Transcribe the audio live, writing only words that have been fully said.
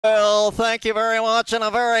Well, thank you very much, and a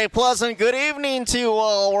very pleasant good evening to you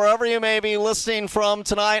all, wherever you may be listening from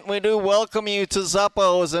tonight. We do welcome you to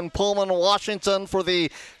Zeppo's in Pullman, Washington, for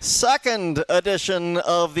the second edition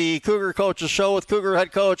of the Cougar Coaches Show with Cougar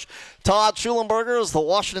head coach Todd Shulenberger as the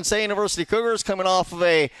Washington State University Cougars coming off of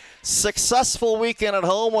a successful weekend at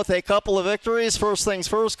home with a couple of victories. First things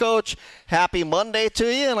first, Coach, happy Monday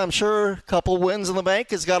to you, and I'm sure a couple of wins in the bank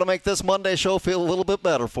has got to make this Monday show feel a little bit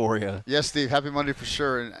better for you. Yes, Steve, happy Monday for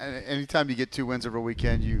sure. And anytime you get 2 wins over a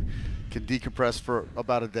weekend, you can decompress for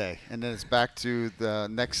about a day, and then it's back to the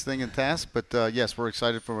next thing in task. But yes, we're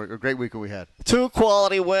excited for a great weekend we had. 2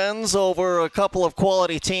 quality wins over a couple of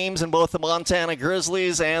quality teams in both the Montana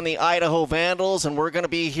Grizzlies and the Idaho Vandals, and we're going to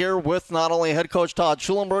be here with not only head coach Todd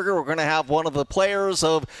Shulenberger, we're going to have one of the players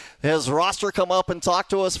of his roster come up and talk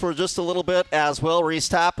to us for just a little bit as well. Reese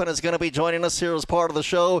Tappan is going to be joining us here as part of the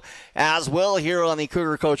show as well here on the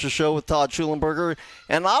Cougar Coaches Show with Todd Shulenberger.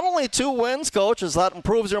 And not only 2 wins, Coach, as that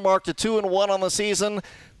improves your mark to 2-1 on the season,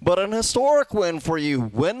 but an historic win for you.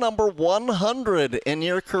 Win number 100 in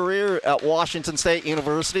your career at Washington State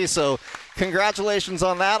University. So congratulations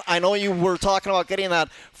on that. I know you were talking about getting that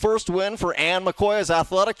first win for Ann McCoy as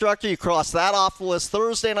athletic director. You crossed that off the list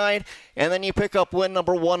Thursday night, and then you pick up win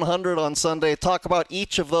number 100 on Sunday. Talk about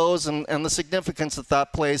each of those and the significance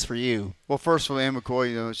that plays for you. Well, first of all, Ann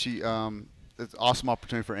McCoy, she it's an awesome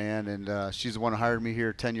opportunity for Ann, and she's the one who hired me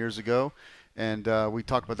here 10 years ago. And we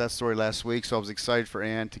talked about that story last week, so I was excited for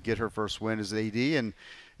Ann to get her first win as AD, and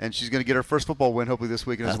she's going to get her first football win hopefully this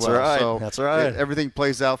weekend as well. Right. So that's right. Everything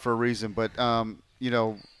plays out for a reason. But,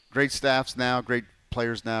 great staffs now, great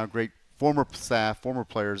players now, great former staff, former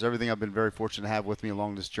players, everything I've been very fortunate to have with me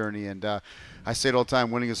along this journey. And I say it all the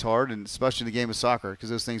time, winning is hard, and especially in the game of soccer,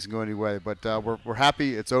 because those things can go any way. But we're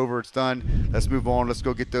happy. It's over. It's done. Let's move on. Let's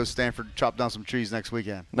go get those Stanford chop down some trees next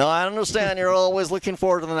weekend. No, I understand you're always looking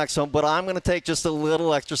forward to the next one, but I'm going to take just a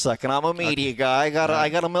little extra second. I'm a media guy. I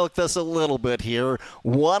got to milk this a little bit here.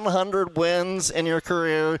 100 wins in your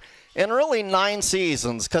career. In really 9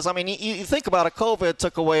 seasons, because, I mean, you think about it, COVID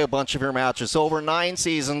took away a bunch of your matches. So over 9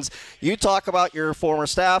 seasons, you talk about your former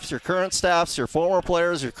staffs, your current staffs, your former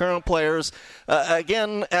players, your current players.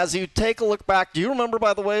 Again, as you take a look back, do you remember,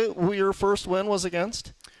 by the way, who your first win was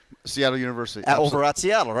against? Seattle University. Over at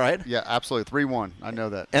Seattle, right? Yeah, absolutely. 3-1. I know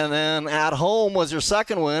that. And then at home was your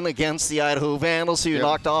second win against the Idaho Vandals, so you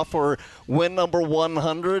knocked off for win number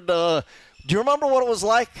 100. Do you remember what it was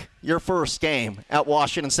like, your first game at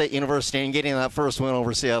Washington State University and getting that first win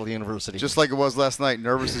over Seattle University? Just like it was last night,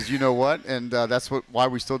 nervous as you know what, and that's why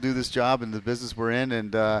we still do this job and the business we're in.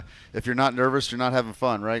 And if you're not nervous, you're not having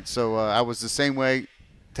fun, right? So I was the same way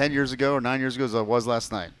 10 years ago or 9 years ago as I was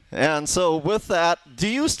last night. And so with that, do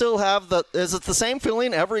you still have is it the same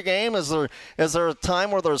feeling every game? Is there a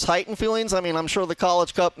time where there's heightened feelings? I mean, I'm sure the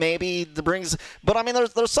College Cup maybe brings, but I mean,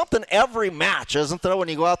 there's something every match, isn't there, when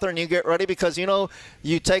you go out there and you get ready? Because,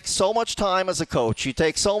 you take so much time as a coach, you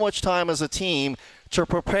take so much time as a team to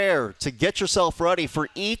prepare, to get yourself ready for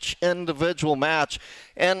each individual match.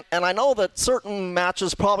 And I know that certain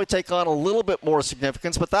matches probably take on a little bit more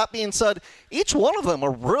significance, but that being said, each one of them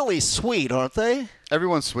are really sweet, aren't they?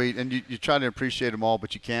 Everyone's sweet, and you try to appreciate them all,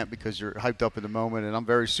 but you can't because you're hyped up in the moment. And I'm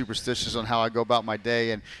very superstitious on how I go about my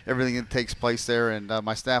day and everything that takes place there. And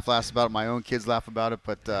my staff laughs about it, my own kids laugh about it,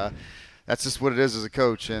 but that's just what it is as a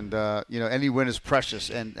coach. And, any win is precious.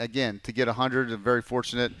 And, again, to get 100, I'm very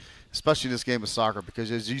fortunate, especially in this game of soccer,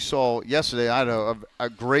 because as you saw yesterday, Idaho, a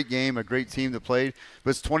great game, a great team that played,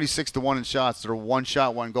 but it's 26-1 in shots. They're 1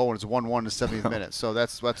 shot, 1 goal, and it's 1-1 in the 70th minute. So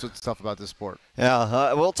that's what's tough about this sport.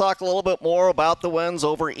 Yeah, we'll talk a little bit more about the wins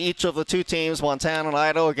over each of the 2 teams, Montana and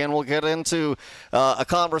Idaho. Again, we'll get into a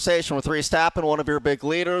conversation with Reese Tappan, one of your big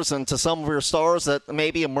leaders, and to some of your stars that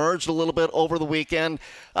maybe emerged a little bit over the weekend.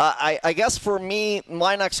 I guess for me,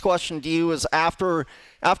 my next question to you is after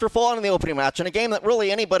falling in the opening match, in a game that really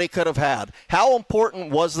anybody could have had, how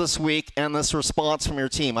important was this week and this response from your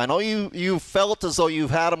team? I know you felt as though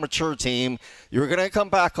you've had a mature team. You were going to come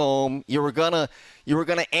back home. You were going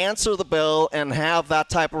to answer the bell and have that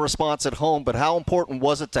type of response at home, but how important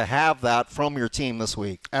was it to have that from your team this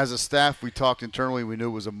week? As a staff, we talked internally. We knew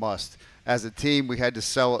it was a must. As a team, we had to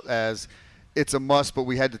sell it as it's a must, but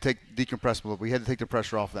we had to decompress a little. We had to take the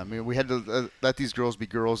pressure off them. I mean, we had to let these girls be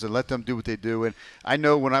girls and let them do what they do. And I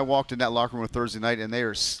know when I walked in that locker room Thursday night, and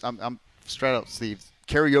I'm straight out, Steve,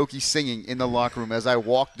 karaoke singing in the locker room. As I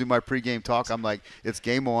walked through my pregame talk, I'm like, it's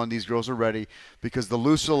game on. These girls are ready, because the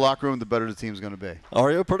looser the locker room, the better the team's going to be.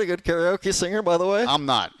 Are you a pretty good karaoke singer, by the way? I'm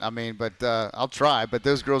not. I mean, but I'll try. But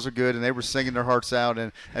those girls are good, and they were singing their hearts out.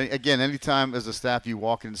 And again, anytime as a staff you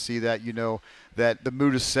walk in and see that, you know that the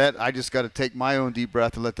mood is set. I just got to take my own deep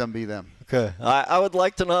breath and let them be them. Okay. I would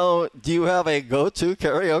like to know, do you have a go-to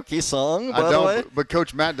karaoke song, by the way? I don't, but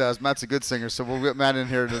Coach Matt does. Matt's a good singer, so we'll get Matt in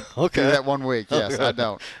here to do that one week. Yes, I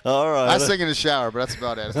don't. All right. I sing in the shower, but that's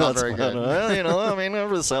about it. It's not very good. Well, you know, I mean,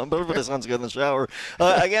 everybody sounds good in the shower.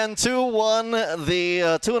 Again, 2-1, the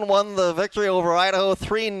 2-1, the victory over Idaho,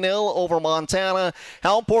 3-0 over Montana.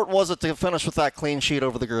 How important was it to finish with that clean sheet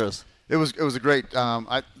over the Grizz? It was a great.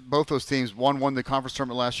 Both those teams, one won the conference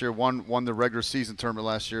tournament last year, one won the regular season tournament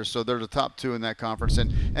last year. So they're the top two in that conference.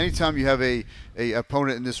 And anytime you have a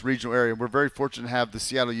opponent in this regional area, we're very fortunate to have the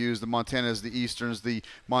Seattle U's, the Montanas, the Easterns, the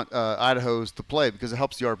Idahos to play, because it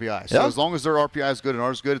helps the RPI. So as long as their RPI is good and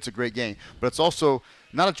ours is good, it's a great game. But it's also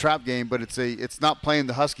not a trap game, but it's not playing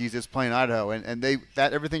the Huskies, it's playing Idaho, and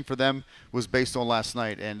everything for them was based on last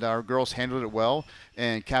night, and our girls handled it well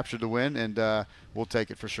and captured the win, and we'll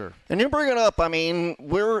take it for sure. And you bring it up, I mean,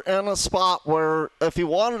 we're in a spot where if you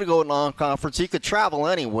wanted to go non-conference, you could travel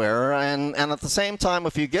anywhere, and at the same time,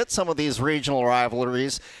 if you get some of these regional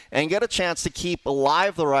rivalries and get a chance to keep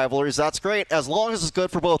alive the rivalries, that's great, as long as it's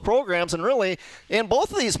good for both programs. And really, in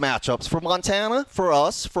both of these matchups, for Montana, for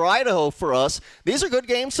us, for Idaho, for us, these are good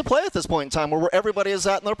games to play at this point in time where everybody is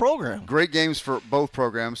at in their program. Great games for both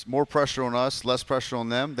programs. More pressure on us, less pressure on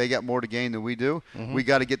them. They got more to gain than we do. Mm-hmm. We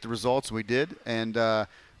got to get the results. We did. And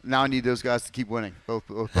now I need those guys to keep winning. Both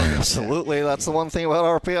programs. Absolutely. Yeah. That's the one thing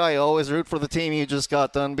about RPI. You always root for the team you just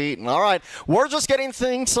got done beating. All right. We're just getting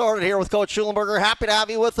things started here with Coach Shulenberger. Happy to have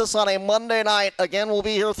you with us on a Monday night. Again, we'll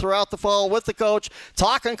be here throughout the fall with the coach,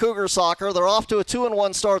 talking Cougar soccer. They're off to a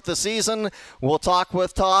 2-1 start this season. We'll talk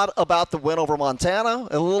with Todd about the win over Montana,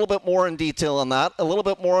 a little bit more in detail on that, a little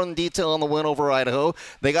bit more in detail on the win over Idaho.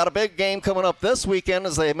 They got a big game coming up this weekend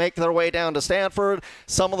as they make their way down to Stanford.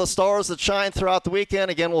 Some of the stars that shine throughout the weekend.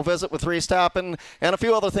 Again, we'll visit with Reese Tappen and a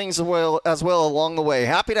few other things as well along the way.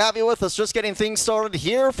 Happy to have you with us. Just getting things started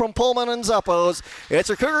here from Pullman and Zuppos. It's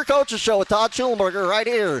your Cougar Coaches Show with Todd Shulenberger right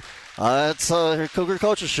here. It's your Cougar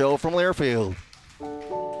Coaches Show from Learfield.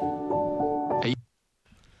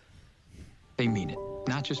 They mean it.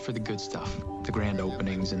 Not just for the good stuff, the grand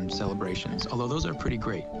openings and celebrations, although those are pretty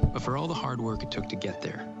great, but for all the hard work it took to get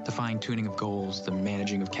there, the fine-tuning of goals, the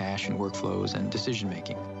managing of cash and workflows, and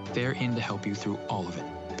decision-making. They're in to help you through all of it,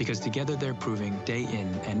 because together they're proving day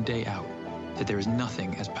in and day out that there is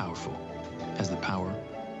nothing as powerful as the power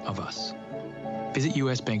of us. Visit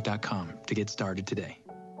usbank.com to get started today.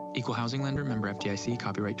 Equal housing lender, member FDIC,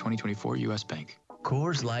 copyright 2024, U.S. Bank.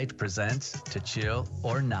 Coors Light presents To Chill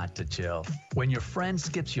or Not to Chill. When your friend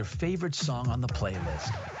skips your favorite song on the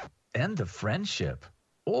playlist. End of friendship.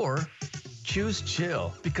 Or choose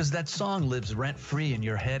chill because that song lives rent-free in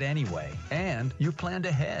your head anyway. And you planned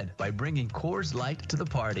ahead by bringing Coors Light to the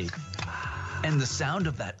party. And the sound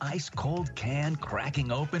of that ice-cold can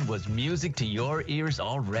cracking open was music to your ears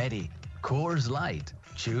already. Coors Light.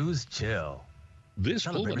 Choose chill. This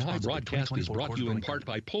Pullman High broadcast is brought to you in part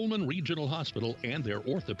by Pullman Regional Hospital and their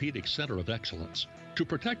Orthopedic Center of Excellence. To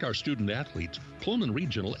protect our student athletes, Pullman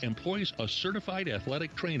Regional employs a certified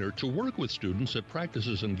athletic trainer to work with students at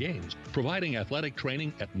practices and games, providing athletic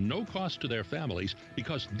training at no cost to their families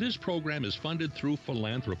because this program is funded through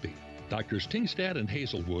philanthropy. Doctors Tingstad and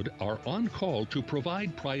Hazelwood are on call to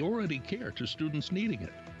provide priority care to students needing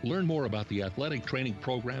it. Learn more about the athletic training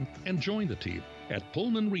program and join the team at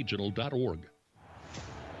pullmanregional.org.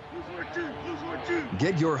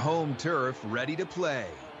 Get your home turf ready to play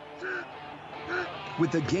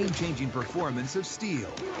with the game-changing performance of Steel.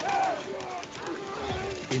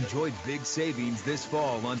 Enjoy big savings this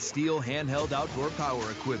fall on Steel handheld outdoor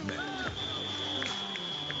power equipment.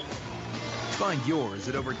 Find yours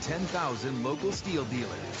at over 10,000 local Steel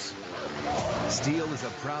dealers. Steel is a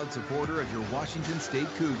proud supporter of your Washington State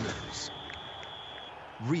Cougars.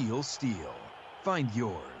 Real Steel. Find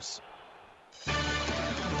yours.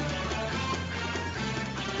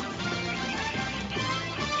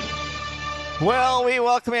 Well, we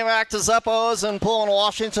welcome you back to Zuppos in Pullman,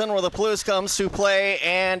 Washington, where the Blues comes to play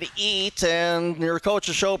and eat. And your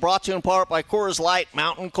Coach's Show brought to you in part by Coors Light,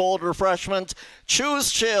 Mountain Cold Refreshment.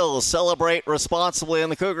 Choose chill, celebrate responsibly.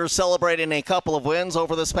 And the Cougars celebrating a couple of wins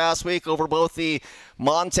over this past week over both the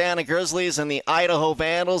Montana Grizzlies and the Idaho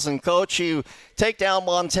Vandals. And, Coach, you take down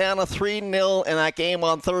Montana 3-0 in that game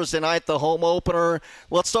on Thursday night, the home opener.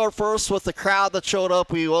 Let's start first with the crowd that showed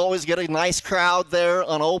up. We always get a nice crowd there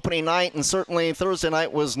on opening night, and certainly Thursday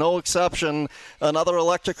night was no exception. Another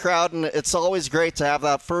electric crowd, and it's always great to have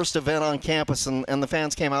that first event on campus, and the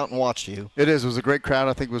fans came out and watched you. It is. It was a great crowd.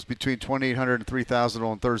 I think it was between 2,800 and 3,000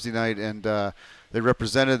 on Thursday night, and they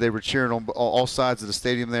represented. They were cheering on all sides of the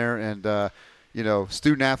stadium there, and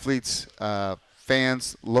student athletes,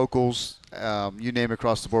 fans, locals, you name it,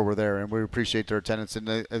 across the board were there, and we appreciate their attendance, and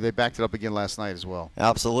they backed it up again last night as well.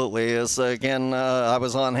 Absolutely. I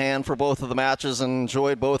was on hand for both of the matches and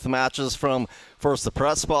enjoyed both the matches from first the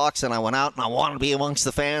press box, and I went out and I wanted to be amongst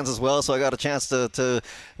the fans as well, so I got a chance to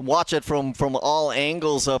watch it from all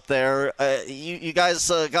angles up there. You guys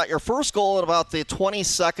got your first goal at about the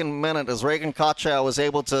 22nd minute as Reagan Kochow was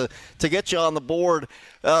able to get you on the board.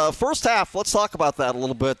 First half, let's talk about that a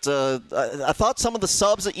little bit. I thought some of the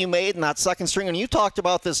subs that you made in that second string, and you talked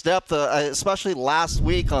about this depth, especially last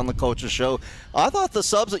week on the Coach's Show. I thought the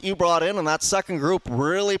subs that you brought in that second group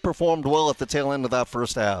really performed well at the tail end of that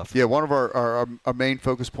first half. Yeah, one of our main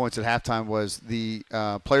focus points at halftime was the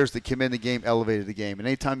players that came in the game elevated the game. And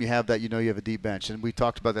anytime you have that, you have a deep bench. And we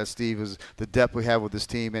talked about that, Steve, is the depth we have with this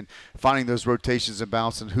team and finding those rotations and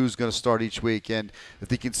balance and who's going to start each week. And if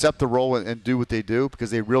they can accept the role and do what they do,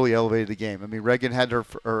 because they really elevated the game. I mean, Reagan had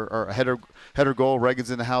her goal.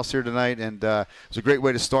 Reagan's in the house here tonight, and it was a great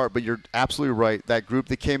way to start. But you're absolutely right. That group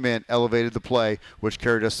that came in elevated the play, which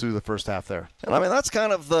carried us through the first half there. And I mean, that's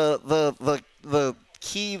kind of the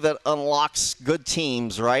key that unlocks good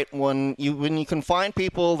teams, right? When you can find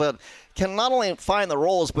people that can not only find the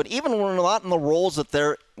roles, but even when they're not in the roles that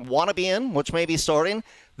they want to be in, which may be starting,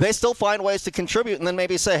 they still find ways to contribute and then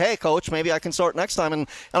maybe say, hey, coach, maybe I can start next time. And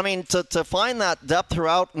I mean, to find that depth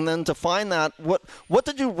throughout and then to find that, what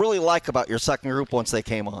did you really like about your second group once they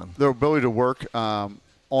came on? Their ability to work on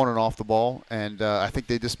and off the ball, and I think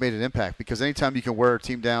they just made an impact, because anytime you can wear a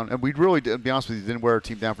team down, and we really, to be honest with you, didn't wear a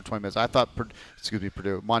team down for 20 minutes. I thought,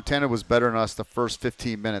 Purdue, Montana was better than us the first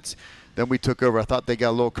 15 minutes. Then we took over. I thought they got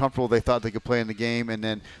a little comfortable. They thought they could play in the game, and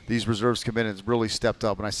then these reserves come in and really stepped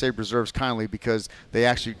up. And I say reserves kindly because they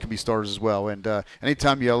actually can be starters as well. And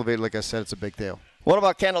anytime you elevate, like I said, it's a big deal. What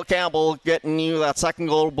about Kendall Campbell getting you that second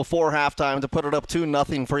goal before halftime to put it up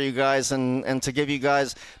 2-0 for you guys and to give you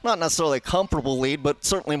guys not necessarily a comfortable lead, but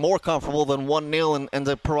certainly more comfortable than 1-0 and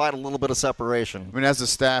to provide a little bit of separation? I mean, as a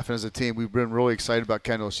staff and as a team, we've been really excited about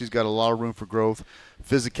Kendall. She's got a lot of room for growth.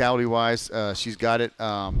 Physicality-wise, she's got it.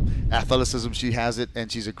 Athleticism, she has it,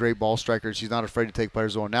 and she's a great ball striker. She's not afraid to take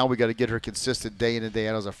players on. Now we got to get her consistent day in and day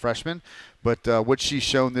out as a freshman. But what she's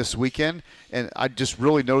shown this weekend, and I just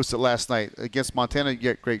really noticed it last night. Against Montana,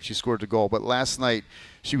 yeah, great, she scored the goal. But last night,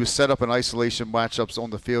 she was set up in isolation matchups on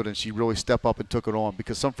the field, and she really stepped up and took it on,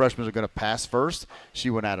 because some freshmen are going to pass first. She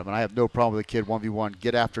went at them, and I have no problem with the kid 1v1.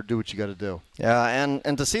 Get after, do what you got to do. Yeah,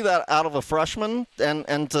 and to see that out of a freshman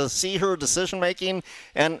and to see her decision-making,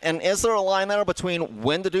 and is there a line there between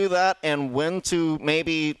when to do that and when to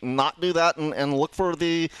maybe not do that and look for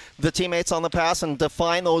the teammates on the pass and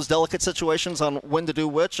define those delicate situations on when to do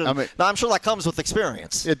which? And now, I'm sure that comes with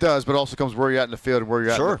experience. It does, but also comes where you're at in the field and where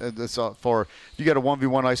you're sure. at. It's for you got a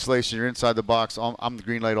 1v1 isolation, you're inside the box. I'm the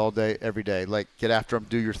green light all day, every day. Like, get after them,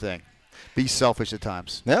 do your thing. Be selfish at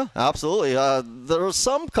times. Yeah, absolutely. There are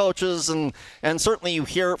some coaches, and certainly you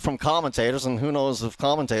hear it from commentators, and who knows if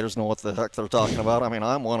commentators know what the heck they're talking about. I mean,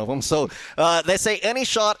 I'm one of them. So they say any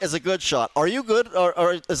shot is a good shot. Are you good,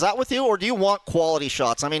 or is that with you, or do you want quality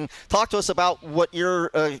shots? I mean, talk to us about what your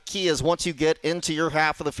key is once you get into your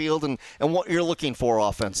half of the field and what you're looking for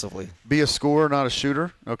offensively. Be a scorer, not a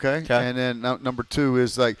shooter, okay? And then number two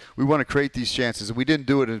is, like, we want to create these chances, and we didn't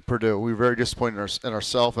do it in Purdue. We were very disappointed in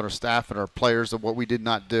ourselves and our staff and our players of what we did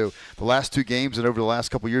not do. The last two games and over the last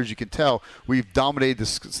couple of years, you can tell we've dominated the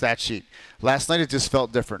stat sheet. Last night it just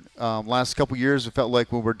felt different. Last couple of years it felt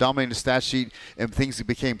like when we're dominating the stat sheet and things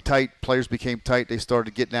became tight, players became tight, they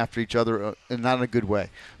started getting after each other and not in a good way.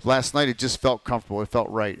 Last night it just felt comfortable. It felt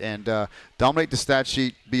right. And dominate the stat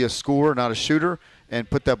sheet, be a scorer, not a shooter, and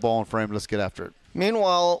put that ball in frame. Let's get after it.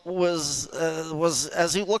 Meanwhile, was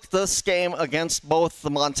as you look at this game against both the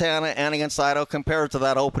Montana and against Idaho compared to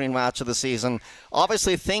that opening match of the season,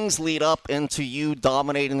 obviously things lead up into you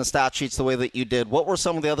dominating the stat sheets the way that you did. What were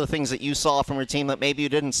some of the other things that you saw from your team that maybe you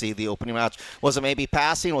didn't see the opening match? Was it maybe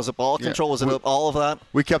passing? Was it ball control? Was it all of that?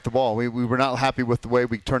 We kept the ball. We were not happy with the way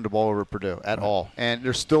we turned the ball over at Purdue at all. And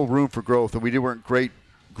there's still room for growth, and we weren't great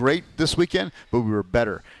this weekend, but we were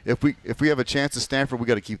better. If we have a chance at Stanford, we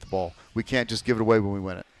got to keep the ball. We can't just give it away when we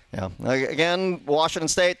win it. Yeah. Again, Washington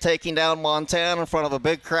State taking down Montana in front of a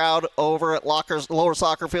big crowd over at Lower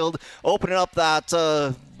Soccer Field, opening up that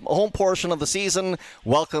home portion of the season,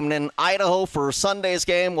 welcoming in Idaho for Sunday's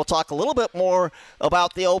game. We'll talk a little bit more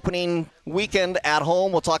about the opening weekend at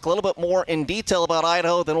home. We'll talk a little bit more in detail about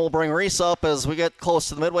Idaho. Then we'll bring Reese up as we get close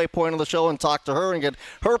to the midway point of the show and talk to her and get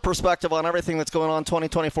her perspective on everything that's going on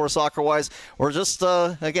 2024 soccer-wise. We're just,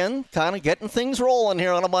 again, kind of getting things rolling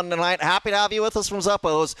here on a Monday night. Happy to have you with us from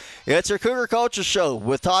Zeppos. It's your Cougar Coaches Show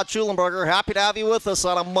with Todd Shulenberger. Happy to have you with us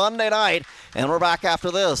on a Monday night. And we're back after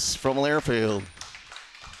this from Learfield.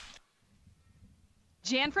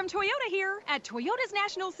 Jan from Toyota here. At Toyota's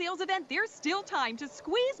national sales event, there's still time to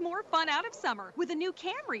squeeze more fun out of summer with a new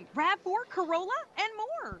Camry, RAV4, Corolla, and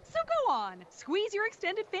more. So go on, squeeze your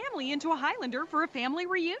extended family into a Highlander for a family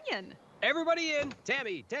reunion. Everybody in.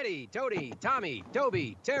 Tammy, Teddy, Toady, Tommy,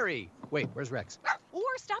 Toby, Terry. Wait, where's Rex? Or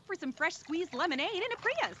stop for some fresh squeezed lemonade in a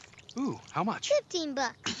Prius. Ooh, how much?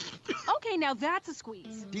 $15. Okay, now that's a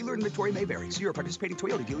squeeze. Dealer inventory may vary. See your participating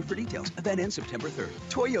Toyota dealer for details. Event ends September 3rd.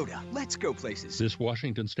 Toyota, let's go places. This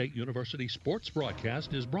Washington State University sports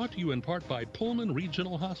broadcast is brought to you in part by Pullman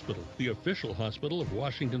Regional Hospital, the official hospital of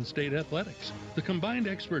Washington State Athletics. The combined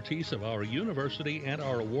expertise of our university and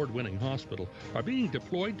our award-winning hospital are being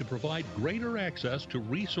deployed to provide greater access to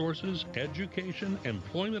resources, education,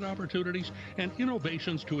 employment opportunities, and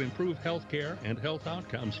innovations to improve health care and health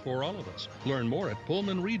outcomes for all of us. Learn more at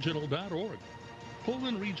pullmanregional.org.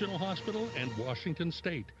 Pullman Regional Hospital and Washington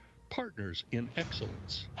State, partners in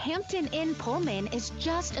excellence. Hampton Inn Pullman is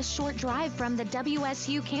just a short drive from the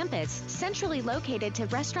WSU campus, centrally located to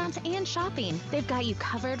restaurants and shopping. They've got you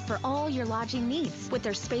covered for all your lodging needs with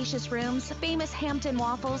their spacious rooms, famous Hampton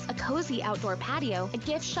waffles, a cozy outdoor patio, a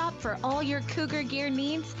gift shop for all your Cougar gear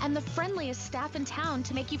needs, and the friendliest staff in town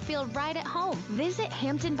to make you feel right at home. Visit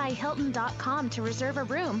HamptonByHilton.com to reserve a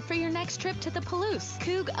room for your next trip to the Palouse.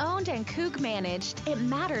 Coug owned and Coug managed. It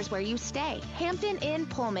matters where you stay. Hampton Inn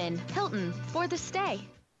Pullman. Hilton for the stay.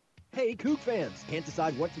 Hey, Coug fans! Can't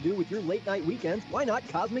decide what to do with your late-night weekends? Why not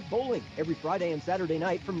Cosmic Bowling? Every Friday and Saturday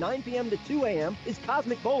night from 9 p.m. to 2 a.m. is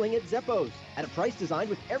Cosmic Bowling at Zeppos. At a price designed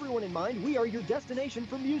with everyone in mind, we are your destination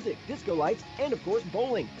for music, disco lights, and of course,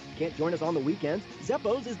 bowling. Can't join us on the weekends?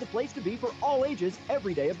 Zeppos is the place to be for all ages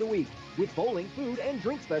every day of the week. With bowling, food, and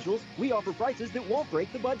drink specials, we offer prices that won't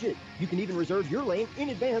break the budget. You can even reserve your lane in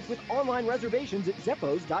advance with online reservations at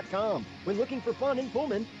Zeppos.com. When looking for fun in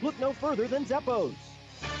Pullman, look no further than Zeppos.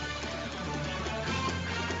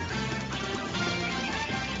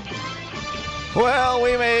 Well,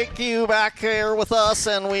 we make you back here with us,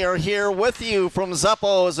 and we are here with you from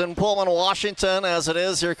Zeppos in Pullman, Washington, as it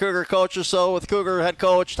is your Cougar Coaches Show with Cougar head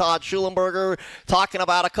coach Todd Shulenberger, talking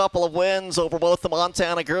about a couple of wins over both the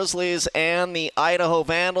Montana Grizzlies and the Idaho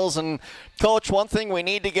Vandals. And Coach, one thing we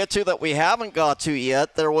need to get to that we haven't got to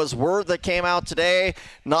yet, there was word that came out today,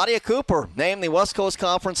 Nadia Cooper named the West Coast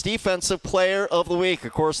Conference Defensive Player of the Week.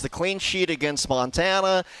 Of course, the clean sheet against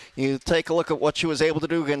Montana. You take a look at what she was able to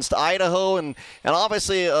do against Idaho, and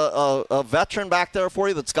obviously a veteran back there for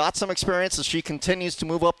you that's got some experience as she continues to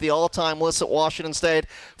move up the all-time list at Washington State.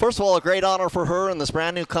 First of all, a great honor for her in this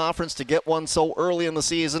brand new conference to get one so early in the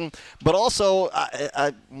season. But also,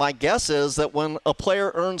 my guess is that when a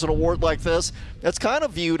player earns an award like this, it's kind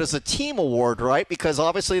of viewed as a team award, right? Because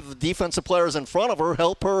obviously the defensive players in front of her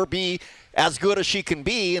help her be as good as she can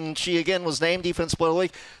be, and she again was named Defensive Player of the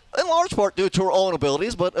Week, in large part due to her own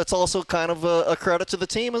abilities, but it's also kind of a credit to the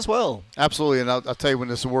team as well. Absolutely, and I'll tell you, when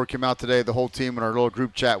this award came out today, the whole team in our little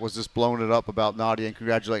group chat was just blowing it up about Nadia and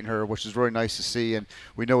congratulating her, which is really nice to see, and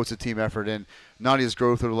we know it's a team effort. And Nadia's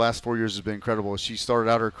growth over the last 4 years has been incredible. She started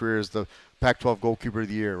out her career as the Pac-12 Goalkeeper of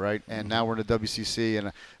the Year, right? And now we're in the WCC,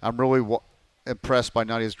 and I'm really impressed by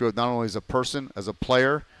Nadia's growth, not only as a person, as a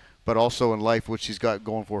player, but also in life, what she's got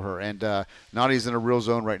going for her. And Nadia's in a real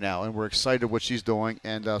zone right now, and we're excited what she's doing.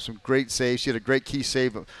 And some great saves. She had a great key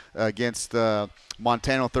save against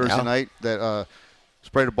Montana on Thursday night that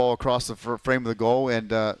sprayed a ball across the frame of the goal.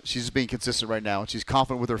 And she's being consistent right now, and she's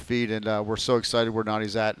confident with her feet. And we're so excited where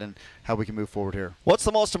Nadia's at and how we can move forward here. What's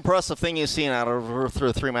the most impressive thing you've seen out of her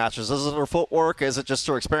through 3 matches? Is it her footwork? Is it just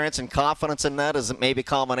her experience and confidence in that? Is it maybe a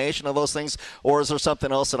combination of those things? Or is there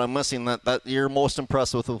something else that I'm missing that you're most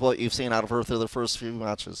impressed with what you've seen out of her through the first few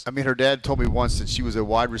matches? I mean, her dad told me once that she was a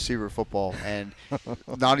wide receiver at football, and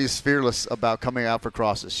Nadia's fearless about coming out for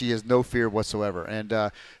crosses. She has no fear whatsoever. And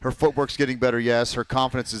her footwork's getting better, yes. Her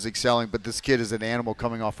confidence is excelling, but this kid is an animal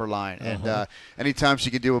coming off her line. And anytime she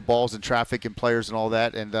can deal with balls and traffic and players and all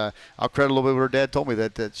that, and I'll credit a little bit what her dad told me,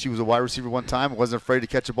 that she was a wide receiver one time and wasn't afraid to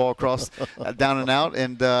catch a ball across down and out,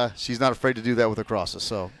 and she's not afraid to do that with her crosses.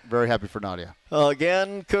 So very happy for Nadia.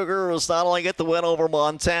 Again, Cougars not only get the win over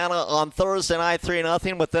Montana on Thursday night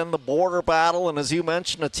 3-0, but then the border battle, and as you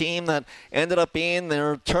mentioned, a team that ended up being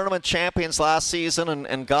their tournament champions last season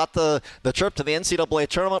and got the trip to the NCAA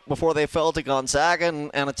tournament before they fell to Gonzaga,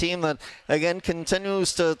 and a team that, again,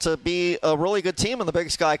 continues to be a really good team in the Big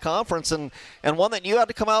Sky Conference, and one that you had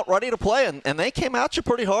to come out ready to play, and they came at you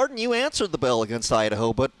pretty hard, and you answered the bell against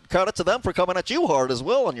Idaho, but credit to them for coming at you hard as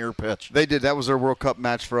well on your pitch. They did. That was their World Cup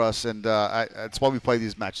match for us, and that's why we play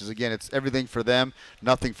these matches. Again, it's everything for them,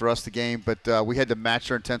 nothing for us to gain, but we had to match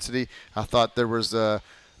their intensity. I thought there was a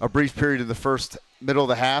brief period in the middle of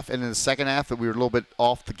the half, and in the second half that we were a little bit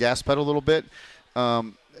off the gas pedal a little bit.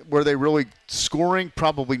 Were they really scoring?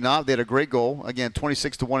 Probably not. They had a great goal. Again,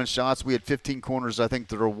 26-1 in shots. We had 15 corners, I think,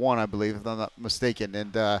 that are one, I believe, if I'm not mistaken.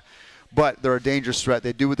 And but they're a dangerous threat.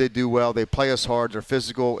 They do what they do well. They play us hard. They're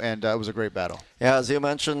physical, and it was a great battle. Yeah, as you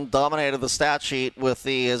mentioned, dominated the stat sheet with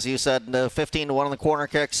the, as you said, 15-1 in the corner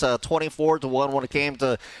kicks, 24-1 when it came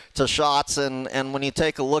to shots. And when you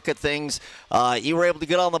take a look at things, you were able to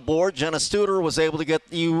get on the board. Jenna Studer was able to get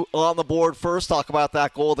you on the board first. Talk about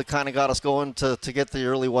that goal that kind of got us going to get the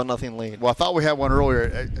early 1-0 lead. Well, I thought we had one earlier.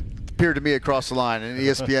 It appeared to me across the line, and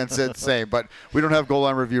ESPN said the same. But we don't have goal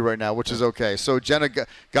line review right now, which is okay. So Jenna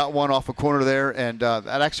got one off a corner there, and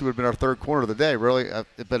that actually would have been our third corner of the day, really.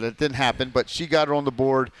 But it didn't happen. But she got her on the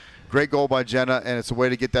board. Great goal by Jenna, and it's a way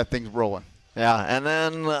to get that thing rolling. Yeah, and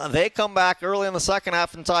then they come back early in the second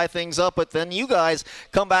half and tie things up, but then you guys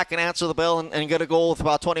come back and answer the bell and get a goal with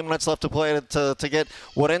about 20 minutes left to play to get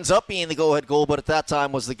what ends up being the go-ahead goal, but at that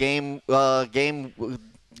time was the game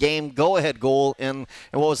go-ahead goal in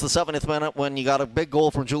what was the 70th minute when you got a big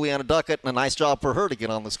goal from Juliana Duckett, and a nice job for her to get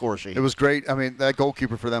on the score sheet. It was great. I mean, that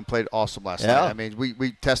goalkeeper for them played awesome last night. I mean,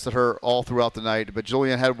 we tested her all throughout the night, but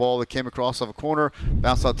Juliana had a ball that came across off a corner,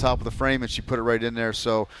 bounced on top of the frame, and she put it right in there.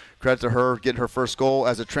 So credit to her getting her first goal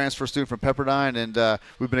as a transfer student from Pepperdine, and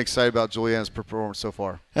we've been excited about Juliana's performance so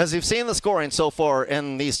far. As you've seen the scoring so far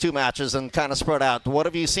in these two matches and kind of spread out, what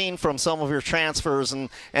have you seen from some of your transfers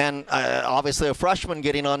and obviously a freshman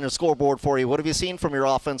getting on your scoreboard for you? What have you seen from your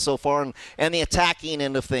offense so far and the attacking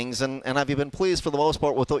end of things? And have you been pleased for the most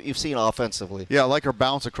part with what you've seen offensively? Yeah, I like our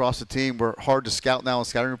balance across the team. We're hard to scout now in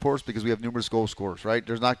scouting reports because we have numerous goal scorers, right?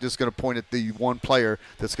 There's not just going to point at the one player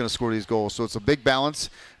that's going to score these goals. So it's a big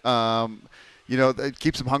balance. You know, it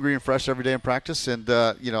keeps them hungry and fresh every day in practice, and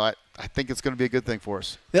you know, I think it's going to be a good thing for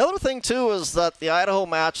us. The other thing too is that the Idaho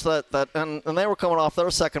match and they were coming off their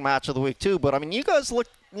second match of the week too. But I mean, you guys look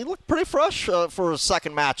pretty fresh for a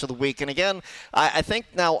second match of the week. And again, I think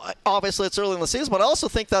now obviously it's early in the season, but I also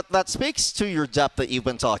think that speaks to your depth that you've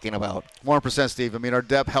been talking about. 100%, Steve. I mean, our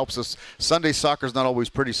depth helps us. Sunday soccer is not always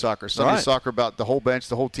pretty soccer. Sunday soccer about the whole bench,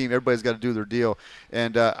 the whole team. Everybody's got to do their deal.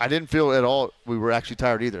 And I didn't feel at all we were actually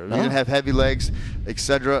tired either. We didn't have heavy legs,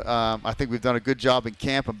 etc. I think we've done a good job in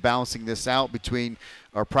camp of balancing this out between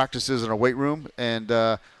our practices and our weight room,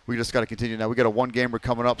 and we just got to continue now. We got a one-gamer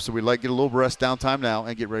coming up, so we get a little rest downtime now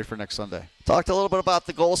and get ready for next Sunday. Talked a little bit about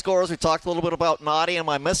the goal scorers. We talked a little bit about Naughty. Am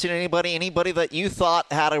I missing anybody that you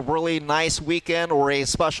thought had a really nice weekend or a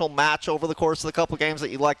special match over the course of the couple games that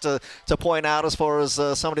you'd like to point out as far as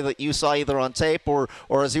somebody that you saw either on tape or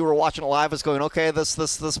as you were watching it live is going, okay, this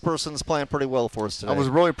person's playing pretty well for us today? I was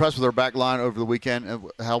really impressed with our back line over the weekend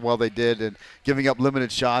and how well they did, and giving up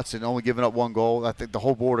limited shots and only giving up one goal. I think the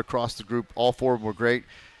whole board across the group, all four of them were great.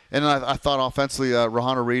 And I thought offensively,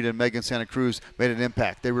 Rahana Reed and Megan Santa Cruz made an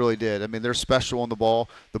impact. They really did. I mean, they're special on the ball.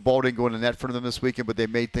 The ball didn't go in the net for them this weekend, but they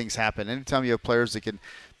made things happen. Anytime you have players that can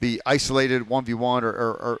be isolated 1v1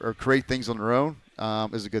 or create things on their own,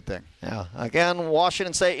 is a good thing. Yeah. Again,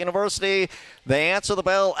 Washington State University, they answer the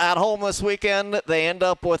bell at home this weekend. They end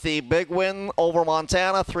up with the big win over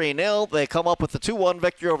Montana, 3-0. They come up with the 2-1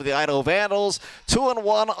 victory over the Idaho Vandals,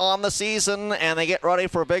 2-1 on the season, and they get ready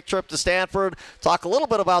for a big trip to Stanford. Talk a little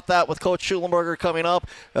bit about that with Coach Shulenberger coming up.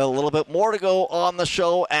 A little bit more to go on the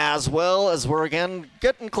show as well, as we're again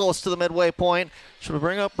getting close to the midway point. Should we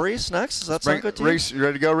bring up Reese next? Does that sound good to you? Reese, you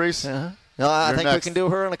ready to go, Reese? Yeah. I think we can do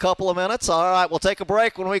her in a couple of minutes. All right, we'll take a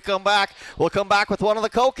break. When we come back, we'll come back with one of the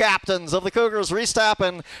co-captains of the Cougars, Reese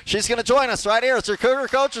Tappan. She's going to join us right here. It's your Cougar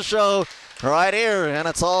Coaches Show right here, and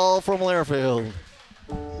it's all from Learfield.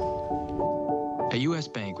 At U.S.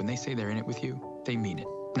 Bank, when they say they're in it with you, they mean it.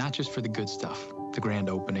 Not just for the good stuff, the grand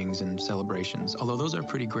openings and celebrations, although those are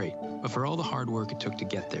pretty great, but for all the hard work it took to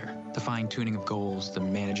get there, the fine-tuning of goals, the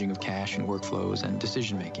managing of cash and workflows, and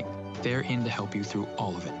decision-making. They're in to help you through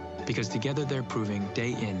all of it. Because together they're proving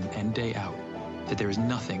day in and day out that there is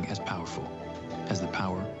nothing as powerful as the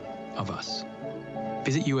power of us.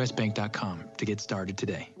 Visit usbank.com to get started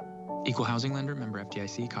today. Equal housing lender, member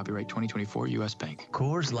FDIC, copyright 2024 U.S. Bank.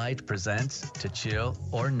 Coors Light presents To Chill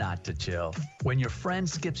or Not to Chill. When your friend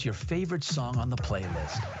skips your favorite song on the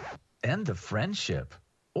playlist. End the friendship.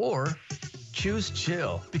 Or choose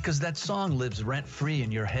chill because that song lives rent-free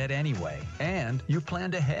in your head anyway. And you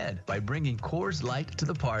planned ahead by bringing Coors Light to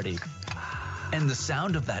the party. And the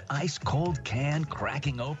sound of that ice-cold can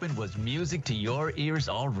cracking open was music to your ears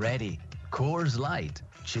already. Coors Light.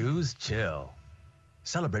 Choose chill.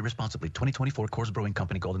 Celebrate responsibly. 2024 Coors Brewing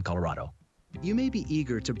Company, Golden, Colorado. You may be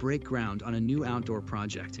eager to break ground on a new outdoor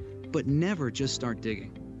project, but never just start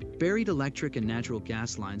digging. Buried electric and natural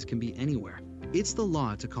gas lines can be anywhere. It's the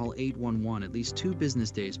law to call 811 at least 2 business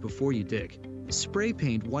days before you dig. Spray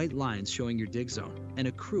paint white lines showing your dig zone, and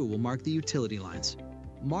a crew will mark the utility lines.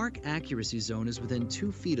 Mark accuracy zone is within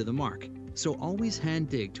 2 feet of the mark, so always hand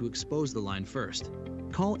dig to expose the line first.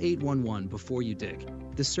 Call 811 before you dig.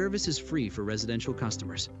 The service is free for residential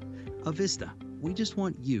customers. Avista, we just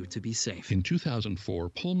want you to be safe. In 2004,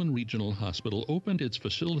 Pullman Regional Hospital opened its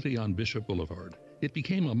facility on Bishop Boulevard. It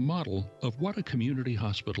became a model of what a community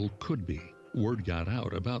hospital could be. Word got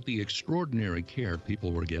out about the extraordinary care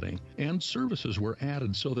people were getting, and services were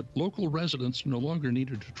added so that local residents no longer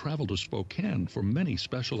needed to travel to Spokane for many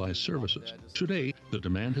specialized services. Today, the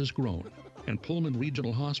demand has grown, and Pullman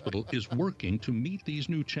Regional Hospital is working to meet these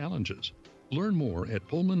new challenges. Learn more at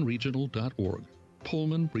pullmanregional.org.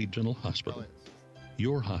 Pullman Regional Hospital.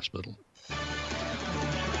 Your hospital.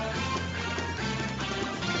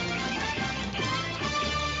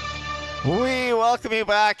 We welcome you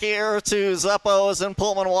back here to Zeppo's in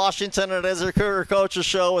Pullman, Washington. It is your Cougar Coaches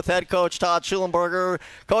Show with head coach Todd Shulenberger.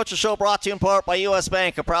 Coaches Show brought to you in part by U.S.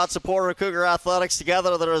 Bank, a proud supporter of Cougar Athletics.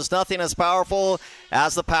 Together, there is nothing as powerful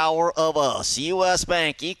as the power of us. U.S.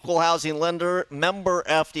 Bank, equal housing lender, member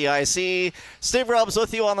FDIC. Steve Rubbs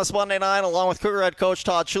with you on this Monday night, along with Cougar head coach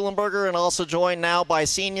Todd Shulenberger, and also joined now by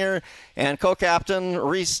senior and co-captain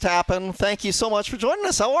Reese Tappan. Thank you so much for joining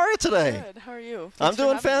us. How are you today? Good. How are you? I'm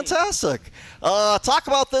doing fantastic. Talk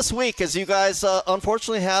about this week as you guys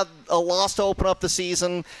unfortunately had a loss to open up the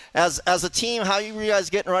season. As a team, how are you guys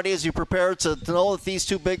getting ready as you prepare to know that these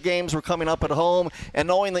 2 big games were coming up at home, and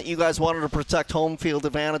knowing that you guys wanted to protect home field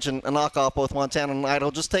advantage and knock off both Montana and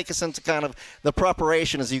Idaho? Just take us into kind of the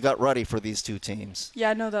preparation as you got ready for these 2 teams.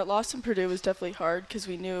 Yeah, no, that loss in Purdue was definitely hard because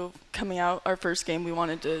we knew coming out our first game we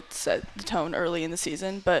wanted to set the tone early in the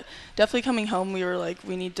season, but definitely coming home we were like,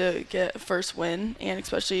 we need to get a first win, and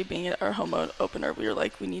especially being at our home opener, we were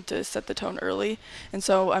like, we need to set the tone early. And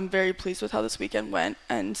so I'm very pleased with how this weekend went,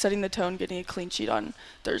 and setting the tone, getting a clean sheet on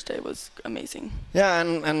Thursday was amazing. Yeah,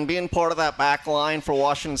 and being part of that back line for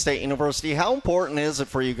Washington State University, how important is it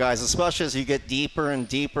for you guys, especially as you get deeper and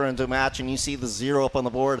deeper into a match and you see the 0 up on the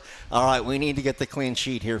board? All right, we need to get the clean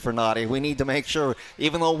sheet here for Naughty. We need to make sure,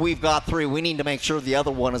 even though we've got 3, we need to make sure the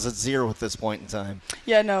other one is at 0 at this point in time.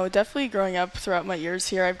 Yeah, no, definitely growing up throughout my years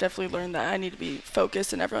here, I've definitely learned that I need to be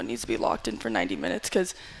focused and everyone needs to be locked in for 90 minutes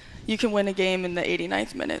because you can win a game in the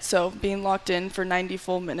 89th minute. So being locked in for 90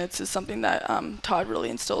 full minutes is something that Todd really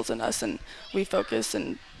instills in us, and we focus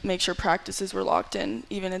and make sure practices were locked in.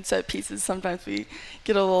 Even in set pieces, sometimes we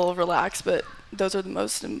get a little relaxed, but those are the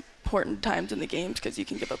most important times in the games because you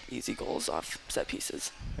can give up easy goals off set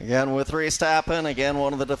pieces. Again, with Reese Tappan, again,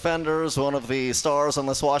 one of the defenders, one of the stars on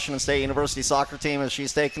this Washington State University soccer team, as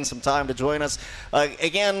she's taken some time to join us.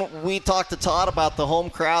 Again, we talked to Todd about the home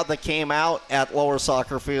crowd that came out at Lower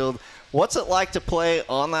Soccer Field. What's it like to play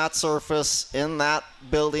on that surface, in that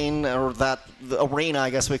building, or that arena, I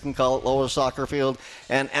guess we can call it, Lower Soccer Field,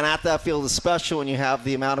 and at that field, especially when you have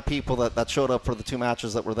the amount of people that showed up for the 2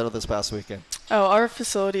 matches that were there this past weekend? Oh, our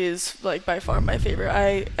facility is like by far my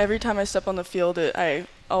favorite. Every time I step on the field, I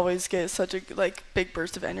always get such a big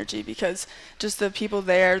burst of energy because just the people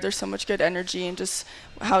there's so much good energy, and just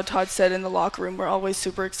how Todd said in the locker room, we're always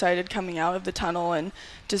super excited coming out of the tunnel and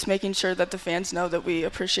just making sure that the fans know that we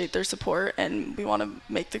appreciate their support and we want to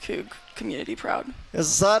make the Coug community proud.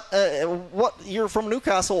 Is that what you're from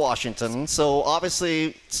Newcastle, Washington, so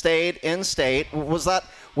obviously stayed in state. Was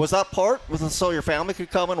that part so your family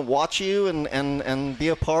could come and watch you and be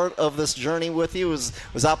a part of this journey with you? Was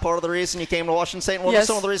that part of the reason you came to Washington State? And what Yes. were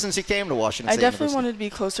some of the reasons you came to Washington State I definitely University? wanted to be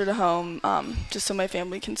closer to home, just so my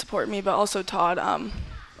family can support me, but also Todd.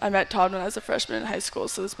 I met Todd when I was a freshman in high school,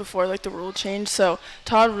 so this was before the rule change. So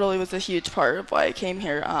Todd really was a huge part of why I came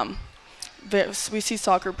here. We see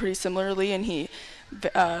soccer pretty similarly, and he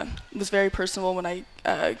was very personable when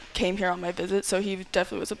I came here on my visit, so he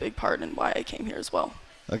definitely was a big part in why I came here as well.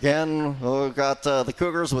 Again, we've got the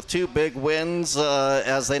Cougars with 2 big wins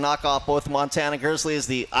as they knock off both Montana Grizzlies,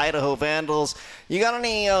 the Idaho Vandals. You got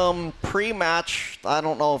any pre-match, I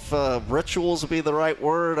don't know if rituals would be the right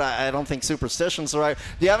word. I don't think superstition's the right.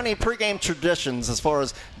 Do you have any pre-game traditions as far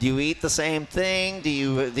as, do you eat the same thing? Do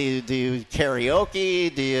you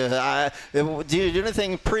karaoke? Do you do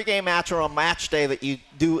anything pre-game match or on match day that you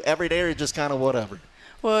do every day, or just kind of whatever?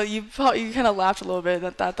 Well, you kind of laughed a little bit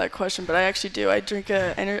at that question, but I actually do. I drink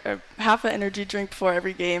half an energy drink before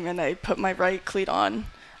every game, and I put my right cleat on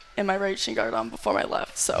and my right shin guard on before my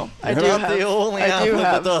left. So You're not the only athlete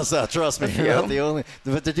that does that. Trust me, you're not the only.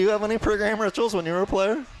 But did you have any pregame rituals when you were a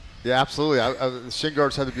player? Yeah, absolutely. The shin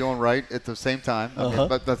guards had to be on right at the same time. I mean,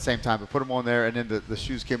 but not the same time, but put them on there, and then the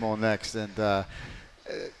shoes came on next. And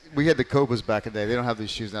we had the Cobas back in the day. They don't have these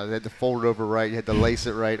shoes now. They had to fold it over right. You had to lace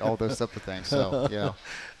it right, all those type of things. So,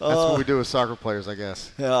 that's what we do with soccer players, I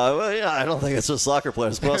guess. Yeah, I don't think it's just soccer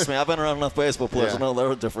players. Trust me, I've been around enough baseball players to know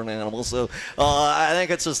they're different animals. So I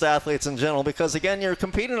think it's just athletes in general because, again, you're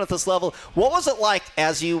competing at this level. What was it like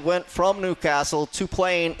as you went from Newcastle to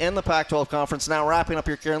playing in the Pac-12 Conference, now wrapping up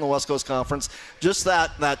your career in the West Coast Conference, just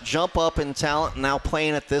that jump up in talent and now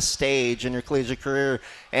playing at this stage in your collegiate career,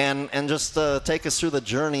 and just take us through the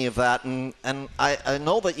journey of that. And I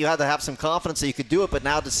know that you had to have some confidence that you could do it, but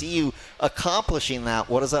now to see you accomplishing that,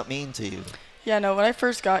 what does that mean to you? Yeah, no, when I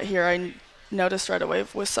first got here, I noticed right away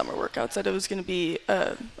with summer workouts that it was going to be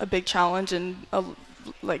a big challenge and a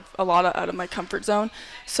lot out of my comfort zone.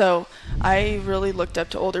 So I really looked up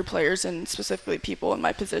to older players and specifically people in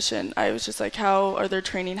my position. I was just like, how are their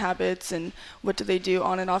training habits and what do they do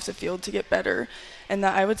on and off the field to get better? And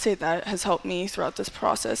that I would say that has helped me throughout this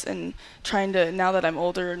process, and trying to, now that I'm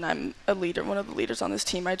older and I'm a leader, one of the leaders on this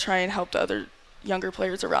team, I try and help the other younger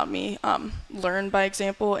players around me learn by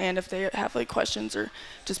example, and if they have questions or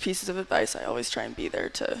just pieces of advice, I always try and be there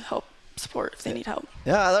to help support if they need help.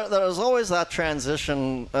 Yeah, there's always that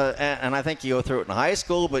transition, and I think you go through it in high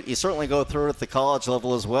school, but you certainly go through it at the college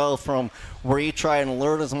level as well, from where you try and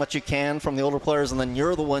learn as much you can from the older players, and then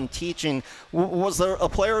you're the one teaching. Was there a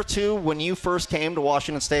player or two when you first came to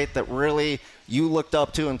Washington State that really you looked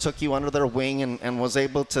up to and took you under their wing and was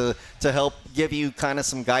able to help give you kind of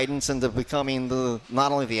some guidance into becoming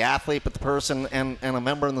not only the athlete but the person and a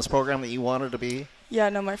member in this program that you wanted to be? Yeah,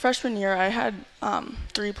 no, my freshman year I had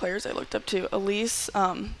 3 players I looked up to. Elise,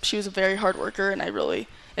 she was a very hard worker, and I really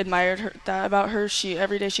admired that about her.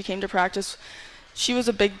 Every day she came to practice. She was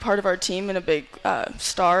a big part of our team and a big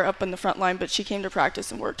star up in the front line, but she came to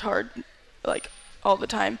practice and worked hard all the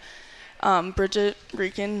time. Bridget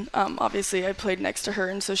Rican, obviously I played next to her,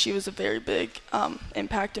 and so she was a very big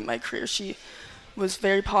impact in my career. She was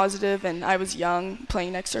very positive, and I was young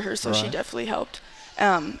playing next to her, so she definitely helped.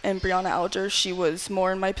 And Brianna Alger, she was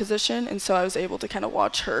more in my position, and so I was able to kind of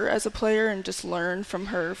watch her as a player and just learn from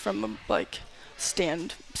her from a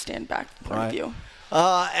stand back point of view.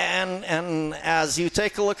 And as you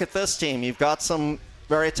take a look at this team, you've got some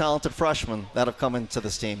very talented freshmen that have come into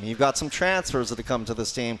this team. You've got some transfers that have come to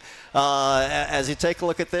this team. As you take a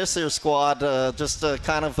look at this here squad, just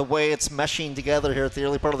kind of the way it's meshing together here at the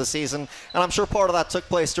early part of the season, and I'm sure part of that took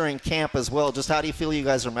place during camp as well. Just how do you feel you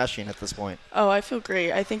guys are meshing at this point? Oh, I feel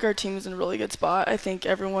great. I think our team is in a really good spot. I think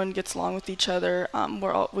everyone gets along with each other.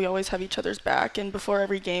 We always have each other's back, and before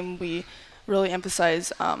every game we really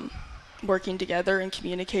emphasize working together and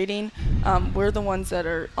communicating. We're the ones that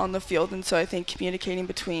are on the field, and so I think communicating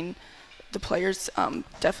between the players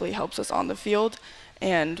definitely helps us on the field,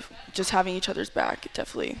 and just having each other's back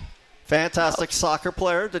definitely. Fantastic soccer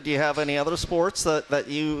player. Did you have any other sports that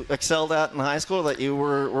you excelled at in high school, that you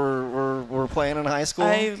were playing in high school?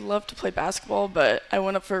 I love to play basketball, but I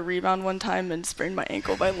went up for a rebound one time and sprained my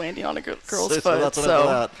ankle by landing on a girl's foot,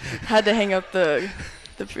 so had to hang up the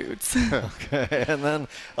boots. Okay, and then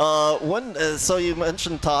so you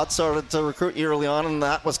mentioned Todd started to recruit you early on, and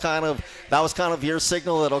that was kind of your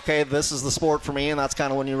signal that, okay, this is the sport for me, and that's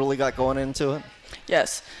kind of when you really got going into it?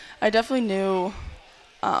 Yes, I definitely knew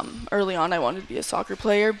early on I wanted to be a soccer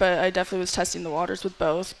player, but I definitely was testing the waters with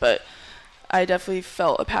both, but I definitely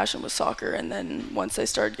felt a passion with soccer, and then once I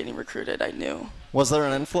started getting recruited, I knew. Was there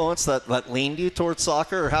an influence that leaned you towards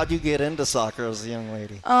soccer, or how did you get into soccer as a young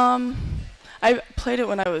lady? I played it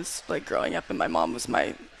when I was growing up, and my mom was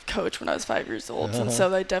my coach when I was 5 years old, and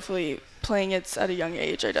so I definitely, playing it at a young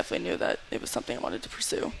age, I definitely knew that it was something I wanted to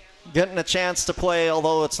pursue. getting a chance to play,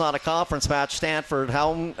 although it's not a conference match, Stanford.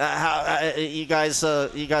 How you guys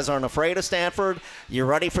aren't afraid of Stanford? You're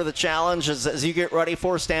ready for the challenge as you get ready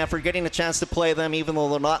for Stanford, getting a chance to play them, even though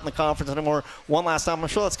they're not in the conference anymore. One last time, I'm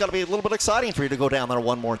sure that's got to be a little bit exciting for you to go down there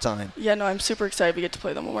one more time. Yeah, no, I'm super excited to get to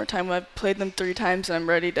play them one more time. I've played them 3 times, and I'm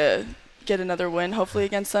ready to get another win, hopefully,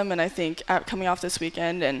 against them. And I think coming off this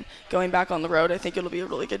weekend and going back on the road, I think it'll be a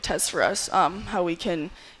really good test for us, how we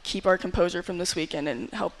can keep our composure from this weekend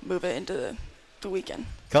and help move it into the weekend.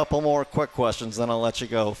 Couple more quick questions, then I'll let you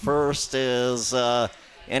go. First is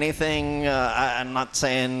anything, I'm not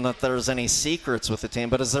saying that there's any secrets with the team,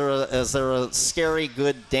 but is there a scary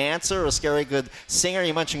good dancer, a scary good singer?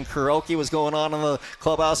 You mentioned karaoke was going on in the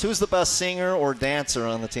clubhouse. Who's the best singer or dancer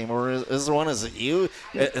on the team? Or is there one? Is it you?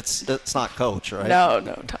 It's not Coach, right? No,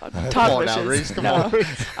 Todd. Todd wishes. No.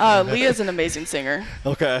 Leah's an amazing singer.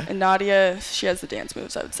 Okay. And Nadia, she has the dance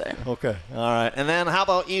moves, I would say. Okay. All right. And then how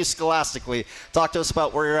about you scholastically? Talk to us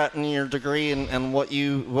about where you're at in your degree and what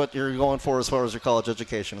you're going for as far as your college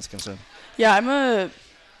education is concerned. Yeah,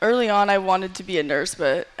 early on I wanted to be a nurse,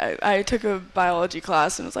 but I took a biology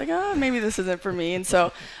class and was like, maybe this isn't for me. And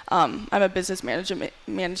so I'm a business management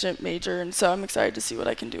major, and so I'm excited to see what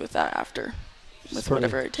I can do with that after. With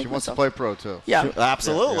whatever I take myself. She wants to play pro, too. Yeah.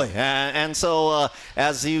 Absolutely. Yeah. And so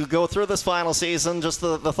as you go through this final season, just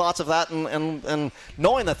the thoughts of that and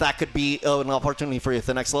knowing that could be an opportunity for you at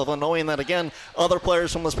the next level, and knowing that, again, other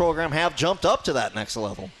players from this program have jumped up to that next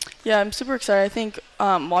level. Yeah, I'm super excited. I think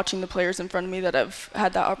watching the players in front of me that have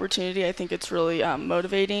had that opportunity, I think it's really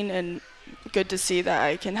motivating and good to see that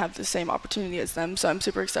I can have the same opportunity as them. So I'm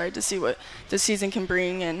super excited to see what this season can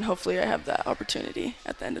bring, and hopefully I have that opportunity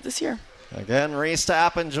at the end of this year. Again, Reese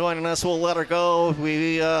Tappen joining us. We'll let her go.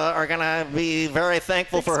 We are going to be very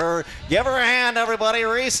thankful for her. Give her a hand, everybody.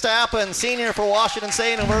 Reese Tappen, senior for Washington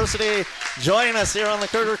State University, joining us here on the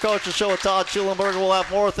Cougar Coaches Show with Todd Shulenberger. We'll have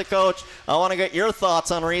more with the coach. I want to get your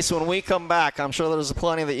thoughts on Reese when we come back. I'm sure there's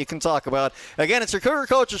plenty that you can talk about. Again, it's your Cougar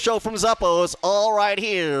Coaches Show from Zuppos, all right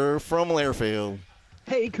here from Learfield.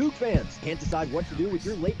 Hey, Coug fans! Can't decide what to do with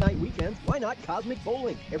your late-night weekends? Why not Cosmic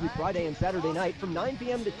Bowling? Every Friday and Saturday night from 9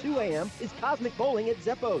 p.m. to 2 a.m. is Cosmic Bowling at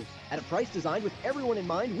Zeppo's. At a price designed with everyone in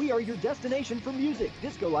mind, we are your destination for music,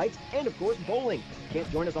 disco lights, and of course, bowling. Can't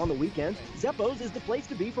join us on the weekends? Zeppo's is the place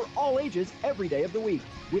to be for all ages every day of the week.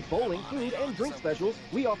 With bowling, food, and drink specials,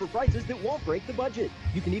 we offer prices that won't break the budget.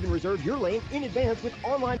 You can even reserve your lane in advance with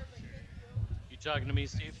online... You talking to me,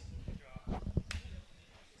 Steve?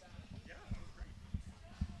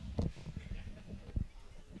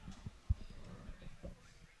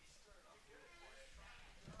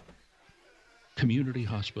 Community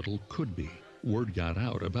hospital could be. Word got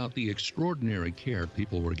out about the extraordinary care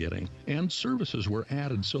people were getting, and services were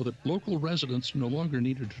added so that local residents no longer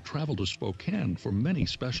needed to travel to Spokane for many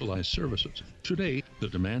specialized services. Today, the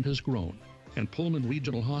demand has grown, and Pullman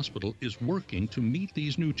Regional Hospital is working to meet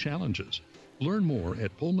these new challenges. Learn more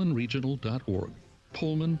at pullmanregional.org.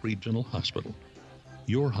 Pullman Regional Hospital.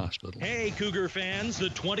 Your hospital. Hey, Cougar fans, the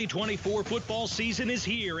 2024 football season is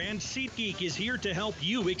here, and SeatGeek is here to help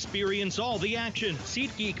you experience all the action.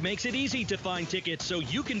 SeatGeek makes it easy to find tickets so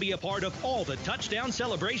you can be a part of all the touchdown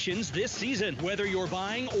celebrations this season. Whether you're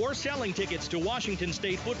buying or selling tickets to Washington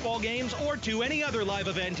State football games or to any other live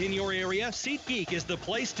event in your area, SeatGeek is the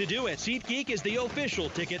place to do it. SeatGeek is the official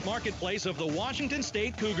ticket marketplace of the Washington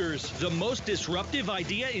State Cougars. The most disruptive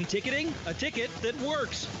idea in ticketing? A ticket that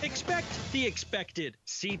works. Expect the expected.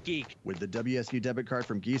 SeatGeek. With the WSU debit card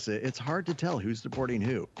from Gisa, it's hard to tell who's supporting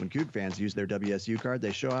who. When Coug fans use their WSU card,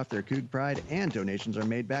 they show off their Coug pride, and donations are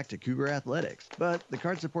made back to Cougar Athletics. But the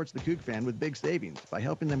card supports the Coug fan with big savings by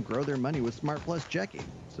helping them grow their money with Smart Plus checking.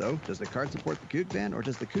 So, does the card support the Coug fan, or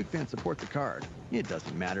does the Coug fan support the card? It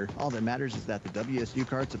doesn't matter. All that matters is that the WSU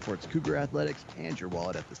card supports Cougar Athletics and your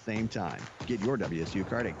wallet at the same time. Get your WSU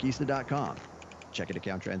card at Gisa.com. Checking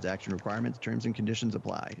account transaction requirements, terms and conditions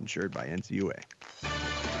apply. Insured by NCUA.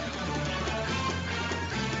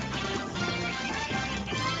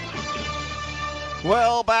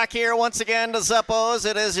 Well, back here once again to Zeppo's.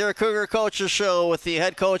 It is your Cougar Coaches Show with the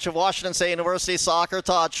head coach of Washington State University Soccer,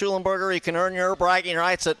 Todd Shulenberger. You can earn your bragging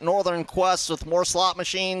rights at Northern Quest with more slot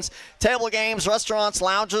machines, table games, restaurants,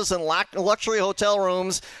 lounges, and luxury hotel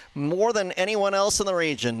rooms. More than anyone else in the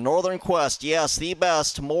region. Northern Quest, yes, the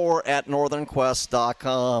best. More at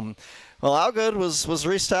northernquest.com. Well, how good was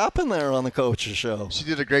Reese Tappen there on the Coaches Show? She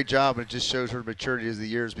did a great job, and it just shows her maturity as the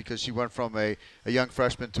years, because she went from a young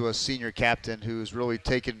freshman to a senior captain who's really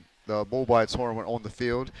taken the bull by its horn went on the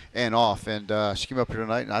field and off. And she came up here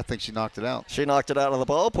tonight, and I think she knocked it out. She knocked it out of the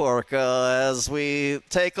ballpark. As we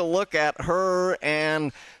take a look at her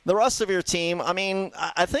and the rest of your team, I mean,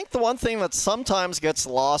 I think the one thing that sometimes gets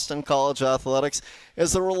lost in college athletics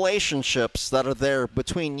is the relationships that are there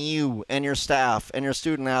between you and your staff and your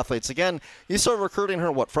student athletes. Again, you started recruiting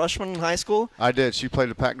her, what, freshman in high school? I did. She played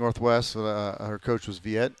at Pac Northwest. Her coach was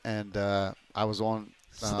Viet, and I was on.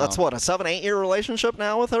 So that's what, a 7-8 year relationship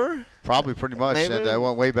now with her? Probably pretty much. Maybe. And I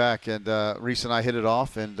went way back. And Reese and I hit it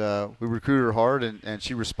off, and we recruited her hard, and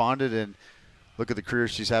she responded. And look at the career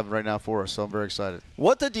she's having right now for us. So I'm very excited.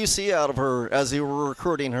 What did you see out of her as you were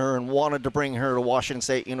recruiting her and wanted to bring her to Washington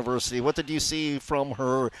State University? What did you see from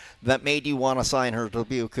her that made you want to sign her to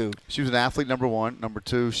be a Coug? She was an athlete, number one. Number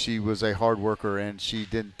two, she was a hard worker, and she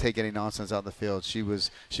didn't take any nonsense out in the field.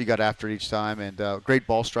 She got after it each time, and great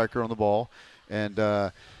ball striker on the ball. And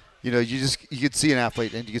you could see an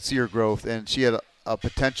athlete, and you could see her growth, and she had a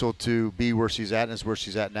potential to be where she's at, and is where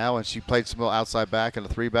she's at now. And she played some outside back and a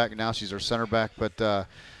 3-back, and now she's our center back. But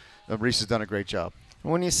Reese has done a great job.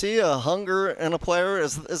 When you see a hunger in a player,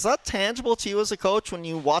 is that tangible to you as a coach when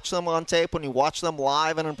you watch them on tape, when you watch them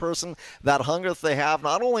live and in person, that hunger that they have,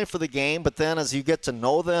 not only for the game, but then as you get to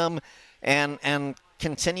know them and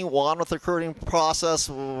continue on with the recruiting process,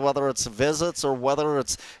 whether it's visits or whether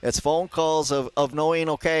it's phone calls of knowing,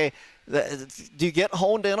 okay, do you get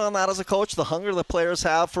honed in on that as a coach, the hunger the players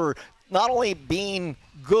have for not only being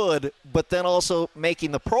good, but then also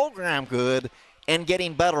making the program good and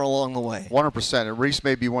getting better along the way? 100%. And Reese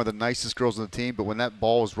may be one of the nicest girls on the team, but when that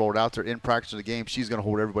ball is rolled out there in practice of the game, she's going to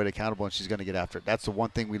hold everybody accountable, and she's going to get after it. That's the one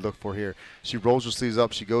thing we look for here. She rolls her sleeves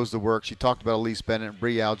up. She goes to work. She talked about Elise Bennett and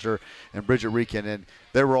Bree Alger and Bridget Rican, and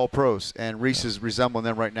they were all pros. And Reese is resembling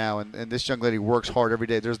them right now. And this young lady works hard every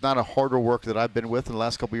day. There's not a harder work that I've been with in the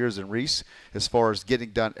last couple of years than Reese as far as getting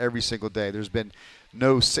done every single day. There's been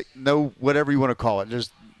no whatever you want to call it. There's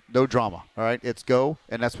no drama, all right? It's go,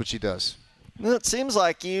 and that's what she does. It seems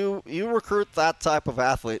like you recruit that type of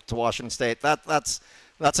athlete to Washington State. That's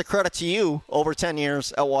a credit to you over 10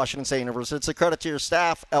 years at Washington State University. It's a credit to your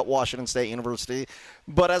staff at Washington State University.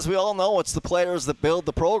 But as we all know, it's the players that build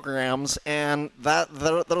the programs, and they're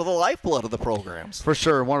the lifeblood of the programs. For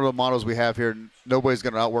sure. One of the mottos we have here, nobody's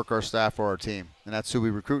going to outwork our staff or our team. And that's who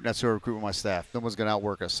we recruit, and that's who I recruit with my staff. No one's going to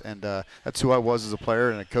outwork us. And that's who I was as a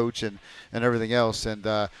player and a coach and everything else. And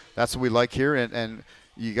that's what we like here. And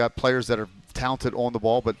you got players that are talented on the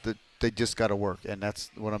ball, but they just got to work, and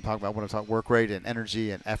that's what I'm talking about when I talk work rate and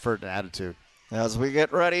energy and effort and attitude. As we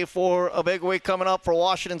get ready for a big week coming up for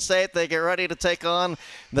Washington State, they get ready to take on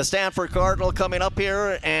the Stanford Cardinal coming up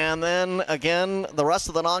here, and then again the rest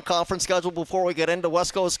of the non-conference schedule before we get into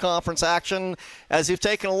West Coast Conference action. As you've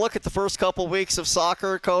taken a look at the first couple weeks of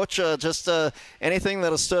soccer, Coach, just anything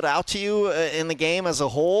that has stood out to you in the game as a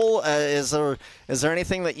whole? Is there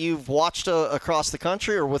anything that you've watched across the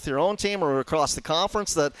country or with your own team or across the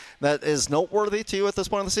conference that is noteworthy to you at this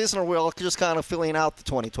point of the season, or are we all just kind of filling out the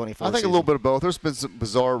 2024 I think season? A little bit of both. There's been some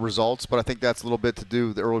bizarre results, but I think that's a little bit to do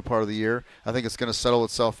with the early part of the year. I think it's going to settle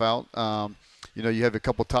itself out. You have a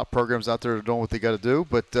couple top programs out there that know what they got to do,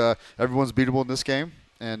 but everyone's beatable in this game,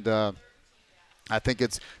 and I think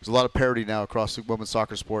there's a lot of parity now across the women's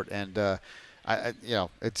soccer sport, and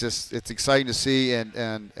it's exciting to see, and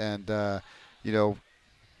the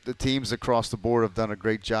teams across the board have done a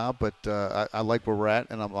great job, but I like where we're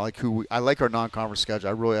at, and I like our non-conference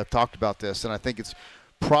schedule. I've talked about this, and I think it's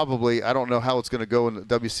probably, I don't know how it's going to go in the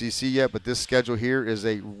WCC yet, but this schedule here is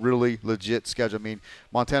a really legit schedule. I mean,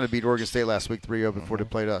 Montana beat Oregon State last week 3-0 before they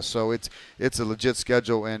played us. So it's a legit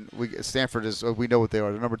schedule, and Stanford we know what they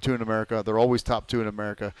are. They're number 2 in America. They're always top 2 in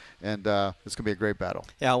America, and it's going to be a great battle.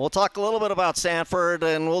 Yeah, we'll talk a little bit about Stanford,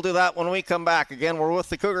 and we'll do that when we come back. Again, we're with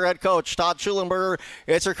the Cougar head coach, Todd Shulenberger.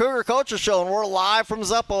 It's our Cougar Coaches Show, and we're live from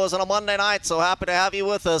Zeppo's on a Monday night, so happy to have you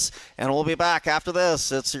with us, and we'll be back after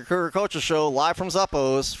this. It's your Cougar Coaches Show, live from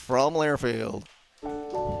Zeppo's from Learfield.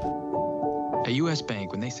 At U.S.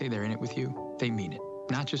 Bank, when they say they're in it with you, they mean it.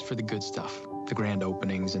 Not just for the good stuff, the grand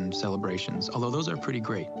openings and celebrations, although those are pretty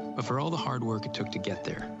great, but for all the hard work it took to get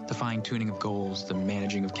there, the fine-tuning of goals, the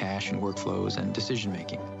managing of cash and workflows, and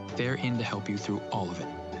decision-making. They're in to help you through all of it,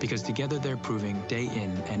 because together they're proving day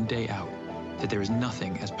in and day out that there is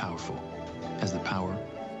nothing as powerful as the power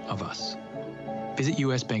of us. Visit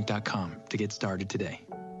usbank.com to get started today.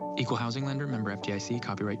 Equal housing lender, member FDIC,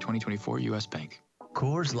 copyright 2024 U.S. Bank.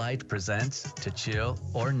 Coors Light presents To Chill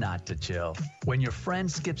or Not to Chill. When your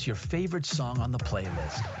friend skips your favorite song on the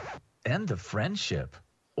playlist. End of friendship.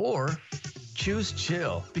 Or Choose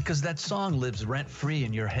chill, because that song lives rent-free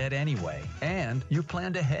in your head anyway. And you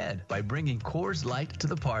planned ahead by bringing Coors Light to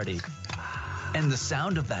the party. And the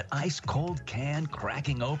sound of that ice-cold can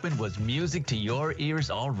cracking open was music to your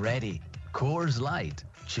ears already. Coors Light.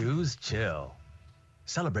 Choose chill.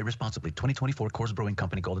 Celebrate responsibly. 2024 Coors Brewing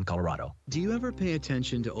Company, Golden, Colorado. Do you ever pay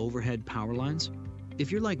attention to overhead power lines?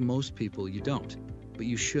 If you're like most people, you don't, but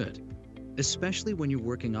you should. Especially when you're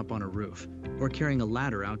working up on a roof or carrying a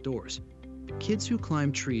ladder outdoors. Kids who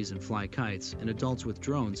climb trees and fly kites and adults with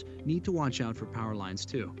drones need to watch out for power lines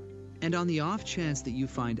too. And on the off chance that you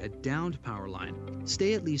find a downed power line,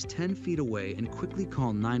 stay at least 10 feet away and quickly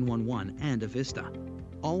call 911 and Avista.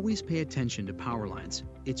 Always pay attention to power lines.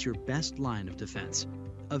 It's your best line of defense.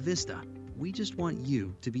 Avista. We just want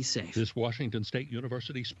you to be safe. This Washington State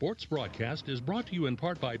University sports broadcast is brought to you in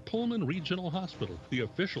part by Pullman Regional Hospital, the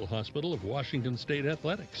official hospital of Washington State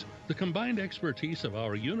Athletics. The combined expertise of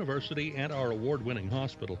our university and our award-winning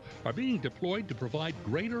hospital are being deployed to provide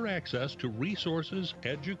greater access to resources,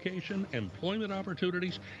 education, employment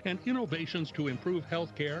opportunities, and innovations to improve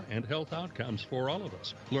health care and health outcomes for all of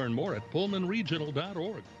us. Learn more at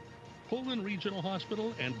pullmanregional.org. Pullman Regional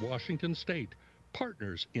Hospital and Washington State.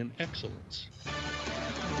 Partners in excellence.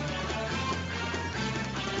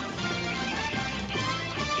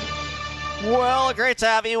 Well, great to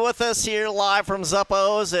have you with us here live from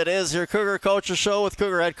Zuppos. It is your Cougar Coaches Show with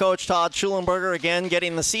Cougar head coach Todd Shulenberger, again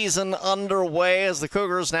getting the season underway as the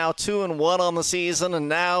Cougars now 2-1 on the season, and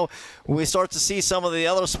now we start to see some of the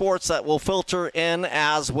other sports that will filter in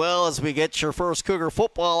as well as we get your first Cougar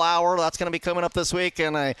football hour. That's going to be coming up this week,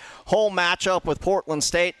 and a home matchup with Portland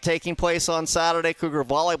State taking place on Saturday. Cougar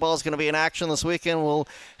volleyball is going to be in action this weekend. We'll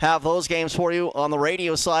have those games for you on the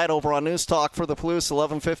radio side over on News Talk for the Palouse,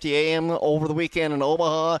 11:50 a.m. over the weekend in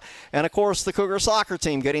Omaha. And, of course, the Cougar soccer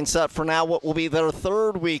team getting set for now what will be their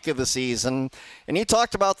third week of the season. And you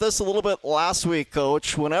talked about this a little bit last week,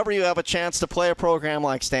 Coach. Whenever you have a chance to play a program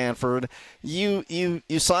like Stanford, you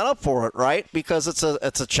sign up for it, right? Because it's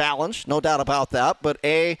a challenge, no doubt about that. But,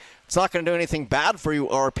 it's not going to do anything bad for you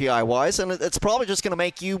RPI-wise, and it's probably just going to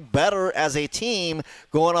make you better as a team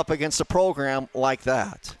going up against a program like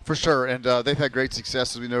that. For sure, and they've had great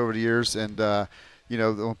success, as we know, over the years. And,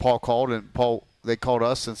 when Paul called, they called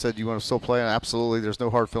us and said, "You want to still play?" And absolutely, there's no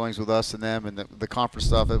hard feelings with us and them, and the conference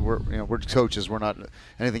stuff. We're coaches. We're not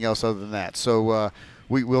anything else other than that. So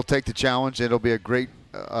we'll take the challenge. It'll be a great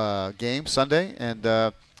game Sunday,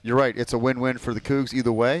 and you're right. It's a win-win for the Cougs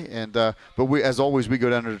either way. And but we, as always, we go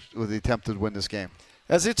down with the attempt to win this game.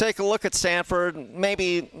 As you take a look at Stanford,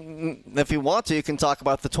 maybe if you want to, you can talk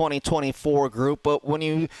about the 2024 group. But when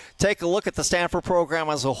you take a look at the Stanford program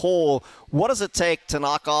as a whole, what does it take to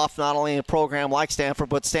knock off not only a program like Stanford,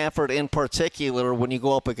 but Stanford in particular when you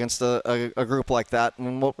go up against a group like that?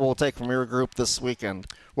 And what we'll take from your group this weekend?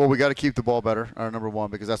 Well, we got to keep the ball better, our number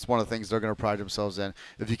one, because that's one of the things they're going to pride themselves in.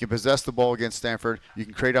 If you can possess the ball against Stanford, you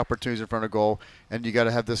can create opportunities in front of goal, and you got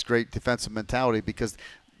to have this great defensive mentality because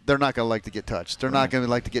they're not going to like to get touched. They're not going to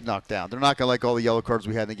like to get knocked down. They're not going to like all the yellow cards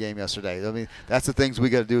we had in the game yesterday. I mean, that's the things we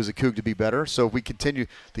got to do as a Coug to be better. So if we continue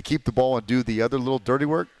to keep the ball and do the other little dirty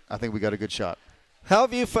work, I think we got a good shot. How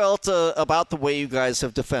have you felt about the way you guys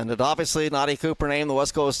have defended? Obviously, Nadi Cooper named the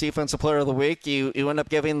West Coast Defensive Player of the Week. You end up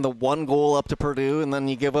giving the one goal up to Purdue, and then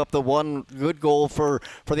you give up the one good goal for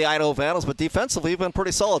the Idaho Vandals. But defensively, you've been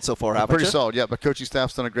pretty solid so far, haven't you? Pretty solid, yeah. But coaching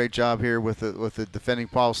staff's done a great job here with the defending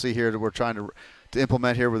policy here that we're trying to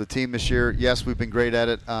implement here with the team this year. Yes, we've been great at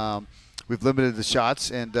it. We've limited the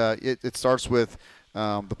shots, and it starts with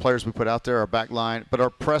the players we put out there, our back line. But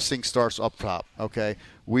our pressing starts up top, okay?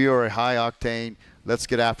 We are a high-octane, let's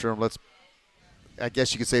get after them, I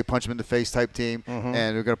guess you could say punch them in the face type team,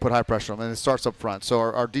 and we're going to put high pressure on them. And it starts up front. So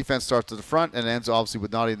our defense starts at the front and ends obviously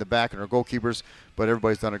with Nadi in the back and our goalkeepers, but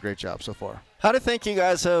everybody's done a great job so far. How do you think you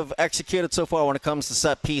guys have executed so far when it comes to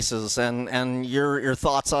set pieces, and your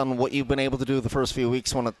thoughts on what you've been able to do the first few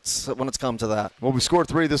weeks when it's come to that? Well, we scored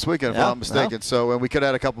 3 this weekend, if I'm not mistaken. Yeah. So, and we could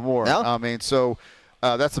add a couple more. Yeah. I mean, so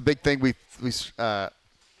that's a big thing we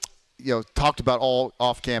talked about all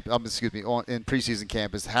off camp. In preseason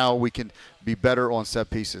camp is how we can be better on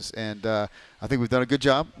set pieces, and I think we've done a good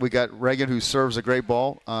job. We got Reagan, who serves a great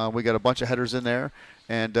ball. We got a bunch of headers in there,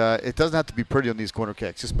 and it doesn't have to be pretty on these corner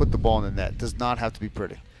kicks. Just put the ball in the net. It does not have to be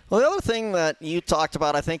pretty. Well, the other thing that you talked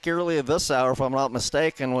about, I think earlier this hour, if I'm not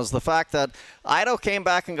mistaken, was the fact that Idaho came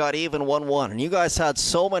back and got even 1-1, and you guys had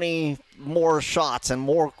so many more shots and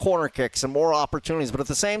more corner kicks and more opportunities. But at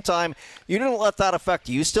the same time, you didn't let that affect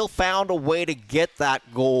you. You still found a way to get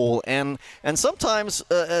that goal. And sometimes,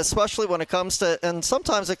 especially when it comes to, and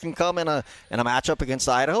sometimes it can come in a matchup against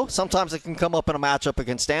Idaho. Sometimes it can come up in a matchup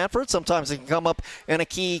against Stanford. Sometimes it can come up in a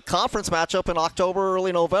key conference matchup in October,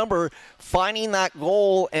 early November. Finding that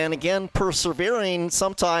goal and, again, persevering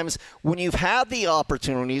sometimes when you've had the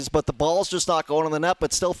opportunities, but the ball's just not going in the net,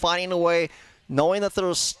 but still finding a way, knowing that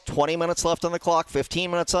there's 20 minutes left on the clock, 15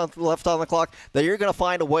 minutes left on the clock, that you're going to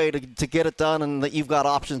find a way to get it done and that you've got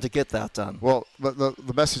options to get that done. Well,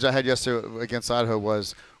 the message I had yesterday against Idaho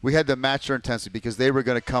was we had to match their intensity because they were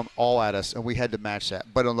going to come all at us, and we had to match that.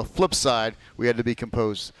 But on the flip side, we had to be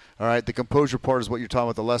composed. All right, the composure part is what you're talking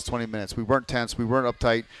about, the last 20 minutes. We weren't tense. We weren't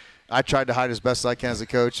uptight. I tried to hide as best as I can as a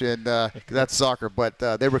coach, and that's soccer. But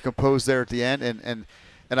they were composed there at the end,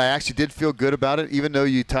 and I actually did feel good about it. Even though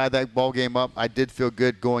you tied that ball game up, I did feel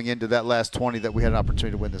good going into that last 20 that we had an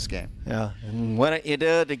opportunity to win this game. Yeah, and when you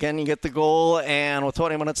did, again, you get the goal, and with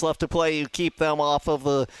 20 minutes left to play, you keep them off of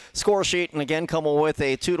the score sheet and, again, come with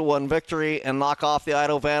a 2-1 victory and knock off the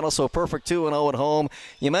Idaho Vandals, so a perfect 2-0 at home.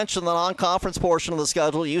 You mentioned the non-conference portion of the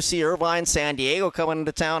schedule. UC Irvine, San Diego coming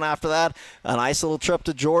into town after that. A nice little trip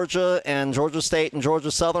to Georgia and Georgia State and Georgia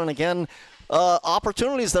Southern. Again,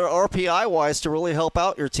 opportunities that are RPI-wise to really help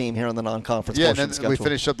out your team here in the non-conference portion of the schedule. We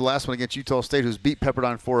finished up the last one against Utah State, who's beat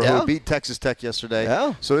Pepperdine 4-0, who beat Texas Tech yesterday.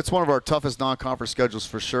 Yeah. So it's one of our toughest non-conference schedules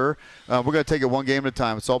for sure. We're going to take it one game at a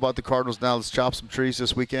time. It's all about the Cardinals now. Let's chop some trees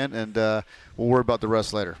this weekend, and we'll worry about the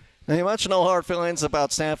rest later. Now, you mentioned no hard feelings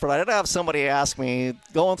about Stanford. I did have somebody ask me,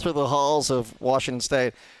 going through the halls of Washington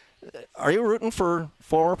State, are you rooting for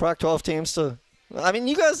former Pac-12 teams to – I mean,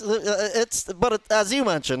 you guys, but as you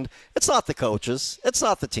mentioned, it's not the coaches, it's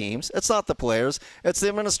not the teams, it's not the players, it's the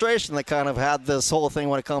administration that kind of had this whole thing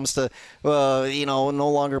when it comes to, no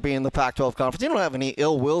longer being the Pac-12 conference. You don't have any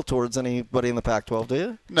ill will towards anybody in the Pac-12, do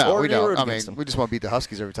you? No, we don't. I mean, we just want to beat the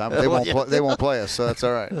Huskies every time. But they won't play us, so that's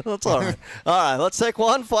all right. That's all right. All right, let's take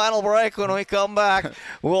one final break. When we come back,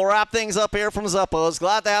 we'll wrap things up here from Zeppo's.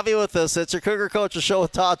 Glad to have you with us. It's your Cougar Coaches Show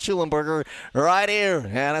with Todd Shulenberger right here,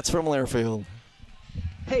 and it's from Learfield.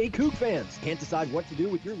 Hey, Coug fans! Can't decide what to do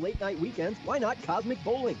with your late-night weekends? Why not Cosmic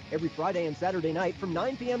Bowling? Every Friday and Saturday night from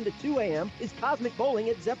 9 p.m. to 2 a.m. is Cosmic Bowling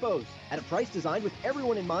at Zeppo's. At a price designed with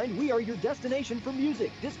everyone in mind, we are your destination for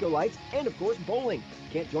music, disco lights, and, of course, bowling.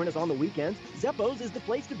 Can't join us on the weekends? Zeppo's is the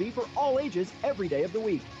place to be for all ages every day of the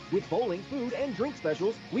week. With bowling, food, and drink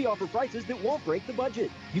specials, we offer prices that won't break the budget.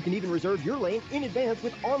 You can even reserve your lane in advance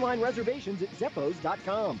with online reservations at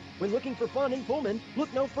Zeppos.com. When looking for fun in Pullman,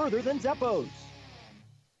 look no further than Zeppo's.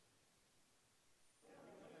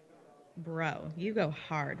 Bro, you go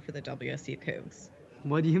hard for the WSU Cougs.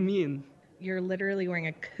 What do you mean? You're literally wearing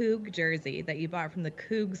a Coug jersey that you bought from the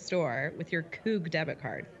Coug store with your Coug debit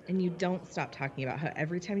card. And you don't stop talking about how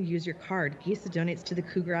every time you use your card, Gisa donates to the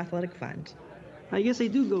Cougar Athletic Fund. I guess I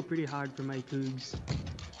do go pretty hard for my Cougs.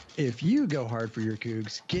 If you go hard for your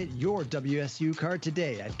Cougs, get your WSU card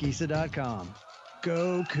today at Gisa.com.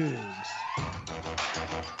 Go Cougs!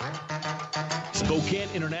 Spokane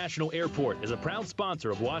International Airport is a proud sponsor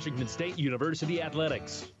of Washington State University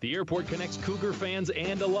Athletics. The airport connects Cougar fans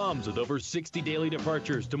and alums with over 60 daily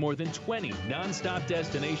departures to more than 20 nonstop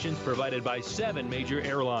destinations provided by 7 major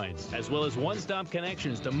airlines, as well as one-stop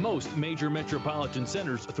connections to most major metropolitan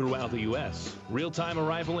centers throughout the U.S. Real-time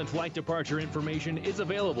arrival and flight departure information is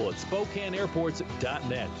available at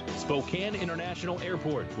SpokaneAirports.net. Spokane International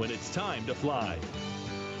Airport, when it's time to fly.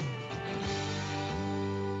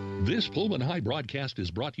 This Pullman High broadcast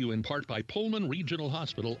is brought to you in part by Pullman Regional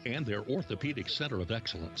Hospital and their Orthopedic Center of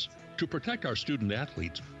Excellence. To protect our student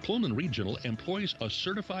athletes, Pullman Regional employs a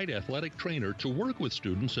certified athletic trainer to work with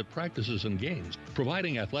students at practices and games,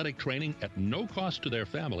 providing athletic training at no cost to their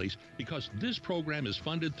families because this program is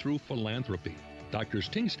funded through philanthropy. Doctors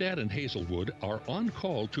Tingstad and Hazelwood are on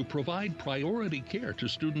call to provide priority care to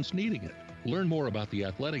students needing it. Learn more about the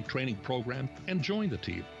athletic training program and join the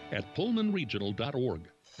team at pullmanregional.org.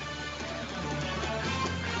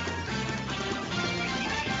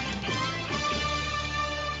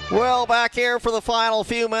 Well, back here for the final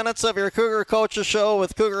few minutes of your Cougar Coaches Show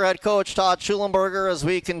with Cougar head coach Todd Shulenberger as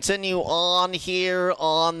we continue on here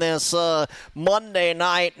on this Monday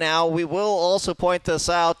night. Now, we will also point this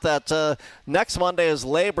out that next Monday is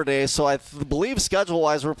Labor Day, so I believe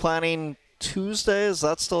schedule-wise we're planning Tuesday. Is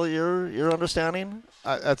that still your understanding?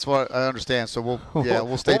 That's what I understand. So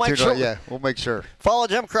we'll stay tuned. Sure. Yeah, we'll make sure. Follow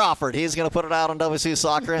Jim Crawford. He's going to put it out on WSU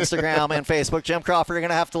Soccer Instagram and Facebook. Jim Crawford, you're going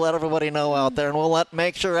to have to let everybody know out there, and we'll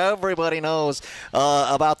make sure everybody knows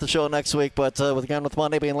about the show next week. But with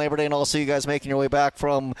Monday being Labor Day, and also you guys making your way back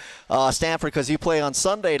from Stanford because you play on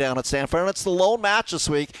Sunday down at Stanford, and it's the lone match this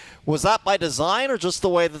week. Was that by design or just the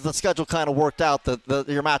way that the schedule kind of worked out that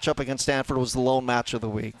your matchup against Stanford was the lone match of the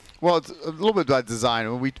week? Well, it's a little bit by design.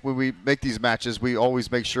 When we make these matches, we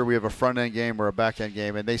always make sure we have a front-end game or a back-end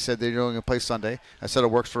game. And they said they're only going to play Sunday. I said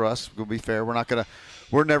it works for us. We'll be fair.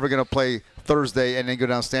 We're never going to play Thursday and then go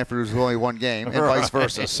down Stanford, who's only one game, and vice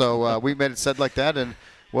versa. So we made it set like that, and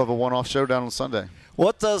we'll have a one-off showdown on Sunday.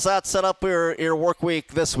 What does that set up your work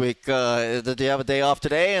week this week? Did you have a day off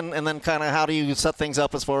today? And then kind of how do you set things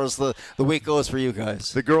up as far as the week goes for you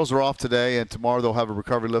guys? The girls are off today, and tomorrow they'll have a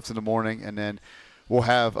recovery lift in the morning, and then we'll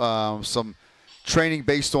have some training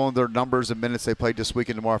based on their numbers and minutes they played this week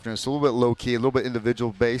and tomorrow afternoon. So a little bit low-key, a little bit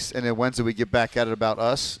individual-based. And then Wednesday we get back at it about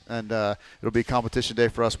us, and it'll be a competition day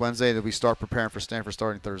for us Wednesday, and then we start preparing for Stanford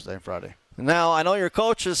starting Thursday and Friday. Now, I know your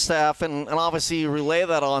coach's staff, and obviously you relay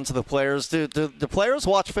that on to the players. Do the players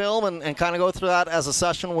watch film and kind of go through that as a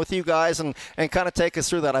session with you guys and kind of take us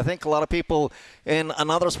through that? I think a lot of people in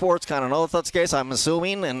other sports kind of know that's the case, I'm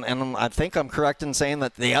assuming, and I think I'm correct in saying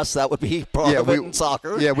that, yes, that would be part of it in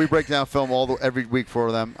soccer. Yeah, we break down film every week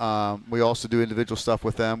for them. We also do individual stuff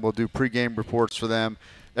with them. We'll do pregame reports for them.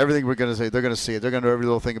 Everything we're going to say, they're going to see it. They're going to know every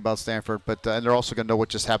little thing about Stanford, but and they're also going to know what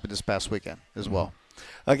just happened this past weekend as well.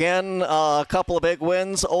 Again, a couple of big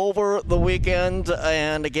wins over the weekend,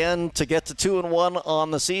 and again, to get to 2-1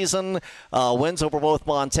 on the season. Wins over both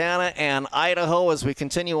Montana and Idaho as we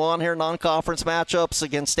continue on here. Non-conference matchups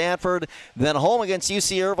against Stanford. Then home against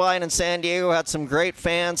UC Irvine and San Diego. Had some great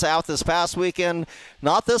fans out this past weekend.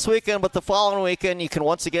 Not this weekend, but the following weekend. You can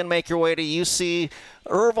once again make your way to UC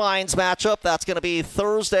Irvine's matchup. That's going to be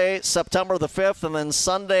Thursday, September the 5th, and then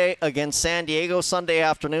Sunday against San Diego, Sunday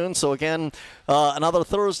afternoon. So again, another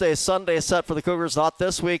Thursday, Sunday set for the Cougars, not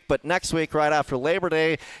this week, but next week right after Labor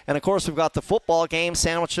Day. And, of course, we've got the football game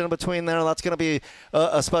sandwiched in between there. That's going to be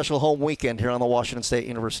a special home weekend here on the Washington State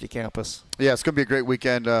University campus. Yeah, it's going to be a great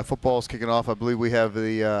weekend. Football's kicking off. I believe we have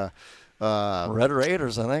the Red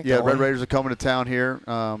Raiders, I think. Yeah, Red Raiders are coming to town here,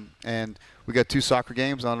 and we got 2 soccer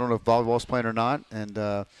games. I don't know if volleyball's playing or not, and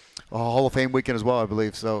a Hall of Fame weekend as well, I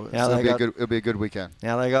believe. So yeah, it'll be a good weekend.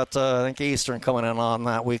 Yeah, they got I think Eastern coming in on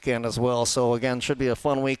that weekend as well. So again, should be a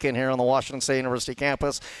fun weekend here on the Washington State University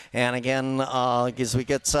campus. And again, as we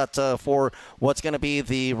get set for what's going to be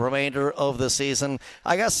the remainder of the season,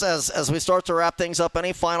 I guess as we start to wrap things up,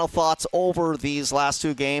 any final thoughts over these last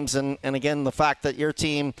 2 games? And again, the fact that your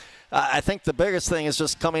team, I think the biggest thing is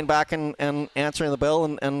just coming back and answering the bell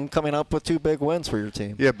and coming up with 2 big wins for your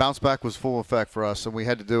team. Yeah, bounce back was full effect for us, and we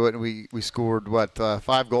had to do it. And we scored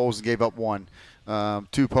 5 goals and gave up 1.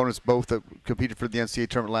 2 opponents both that competed for the NCAA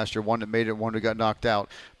tournament last year. One that made it, one that got knocked out.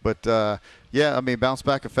 But yeah, I mean, bounce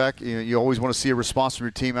back effect. You always want to see a response from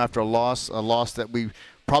your team after a loss that we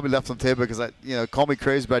probably left on the table because call me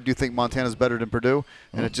crazy, but I do think Montana's better than Purdue,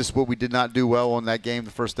 and it's just what we did not do well on that game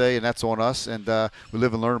the first day, and that's on us. And we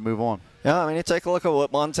live and learn and move on. Yeah, I mean, you take a look at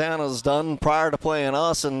what Montana's done prior to playing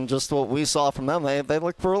us and just what we saw from them. They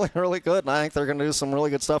look really, really good, and I think they're going to do some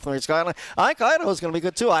really good stuff in the Big Sky. And I think Idaho's going to be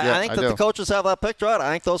good, too. I think that the coaches have that picked right.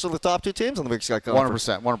 I think those are the top 2 teams in the Big Sky Conference.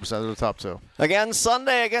 100%. They're the top 2. Again,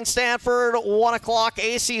 Sunday against Stanford, 1 o'clock.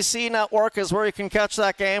 ACC Network is where you can catch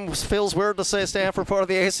that game. It feels weird to say Stanford part of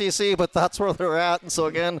the ACC, but that's where they're at. And so,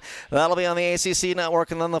 again, that'll be on the ACC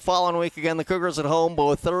Network. And then the following week, again, the Cougars at home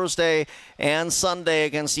both Thursday and Sunday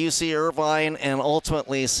against UC Irvine and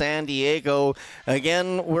ultimately San Diego.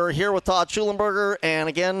 Again, we're here with Todd Shulenberger, and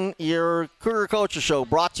again, your Cougar Coaches Show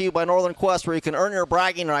brought to you by Northern Quest, where you can earn your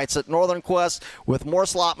bragging rights at Northern Quest with more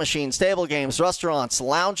slot machines, table games, restaurants,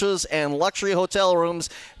 lounges, and luxury hotel rooms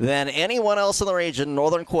than anyone else in the region.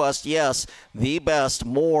 Northern Quest, yes, the best.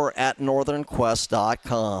 More at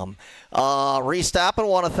northernquest.com. Reese Stappen,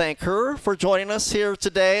 want to thank her for joining us here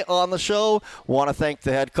today on the show. Want to thank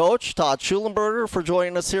the head coach, Todd Shulenberger, for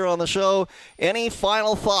joining us here on the show. Any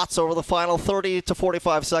final thoughts over the final 30 to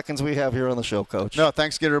 45 seconds we have here on the show, Coach? No,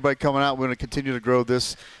 thanks again, everybody coming out. We're going to continue to grow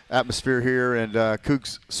this atmosphere here, and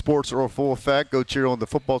Cougs sports are in full effect. Go cheer on the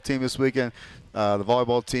football team this weekend, the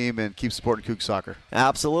volleyball team, and keep supporting Cougs soccer.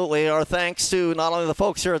 Absolutely. Our thanks to not only the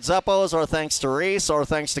folks here at Zeppo's, our thanks to Reese, our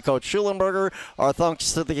thanks to Coach Shulenberger, our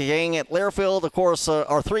thanks to the gang at Learfield. Of course,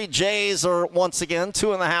 our 3 J's are once again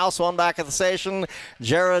 2 in the house, 1 back at the station.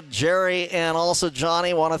 Jared, Jerry, and also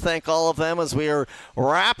Johnny. Want to thank all of them as we are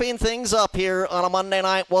wrapping things up here on a Monday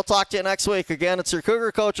night. We'll talk to you next week. Again, it's your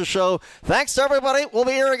Cougar Coaches Show. Thanks to everybody. We'll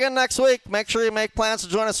be here again next week. Make sure you make plans to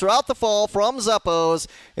join us throughout the fall from Zeppo's.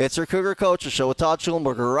 It's your Cougar Coaches Show with Todd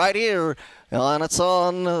Shulenberger right here, and it's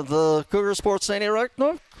on the Cougar Sports Radio right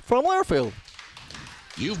from Learfield.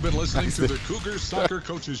 You've been listening to the Cougar Soccer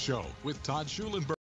Coaches Show with Todd Shulenberger.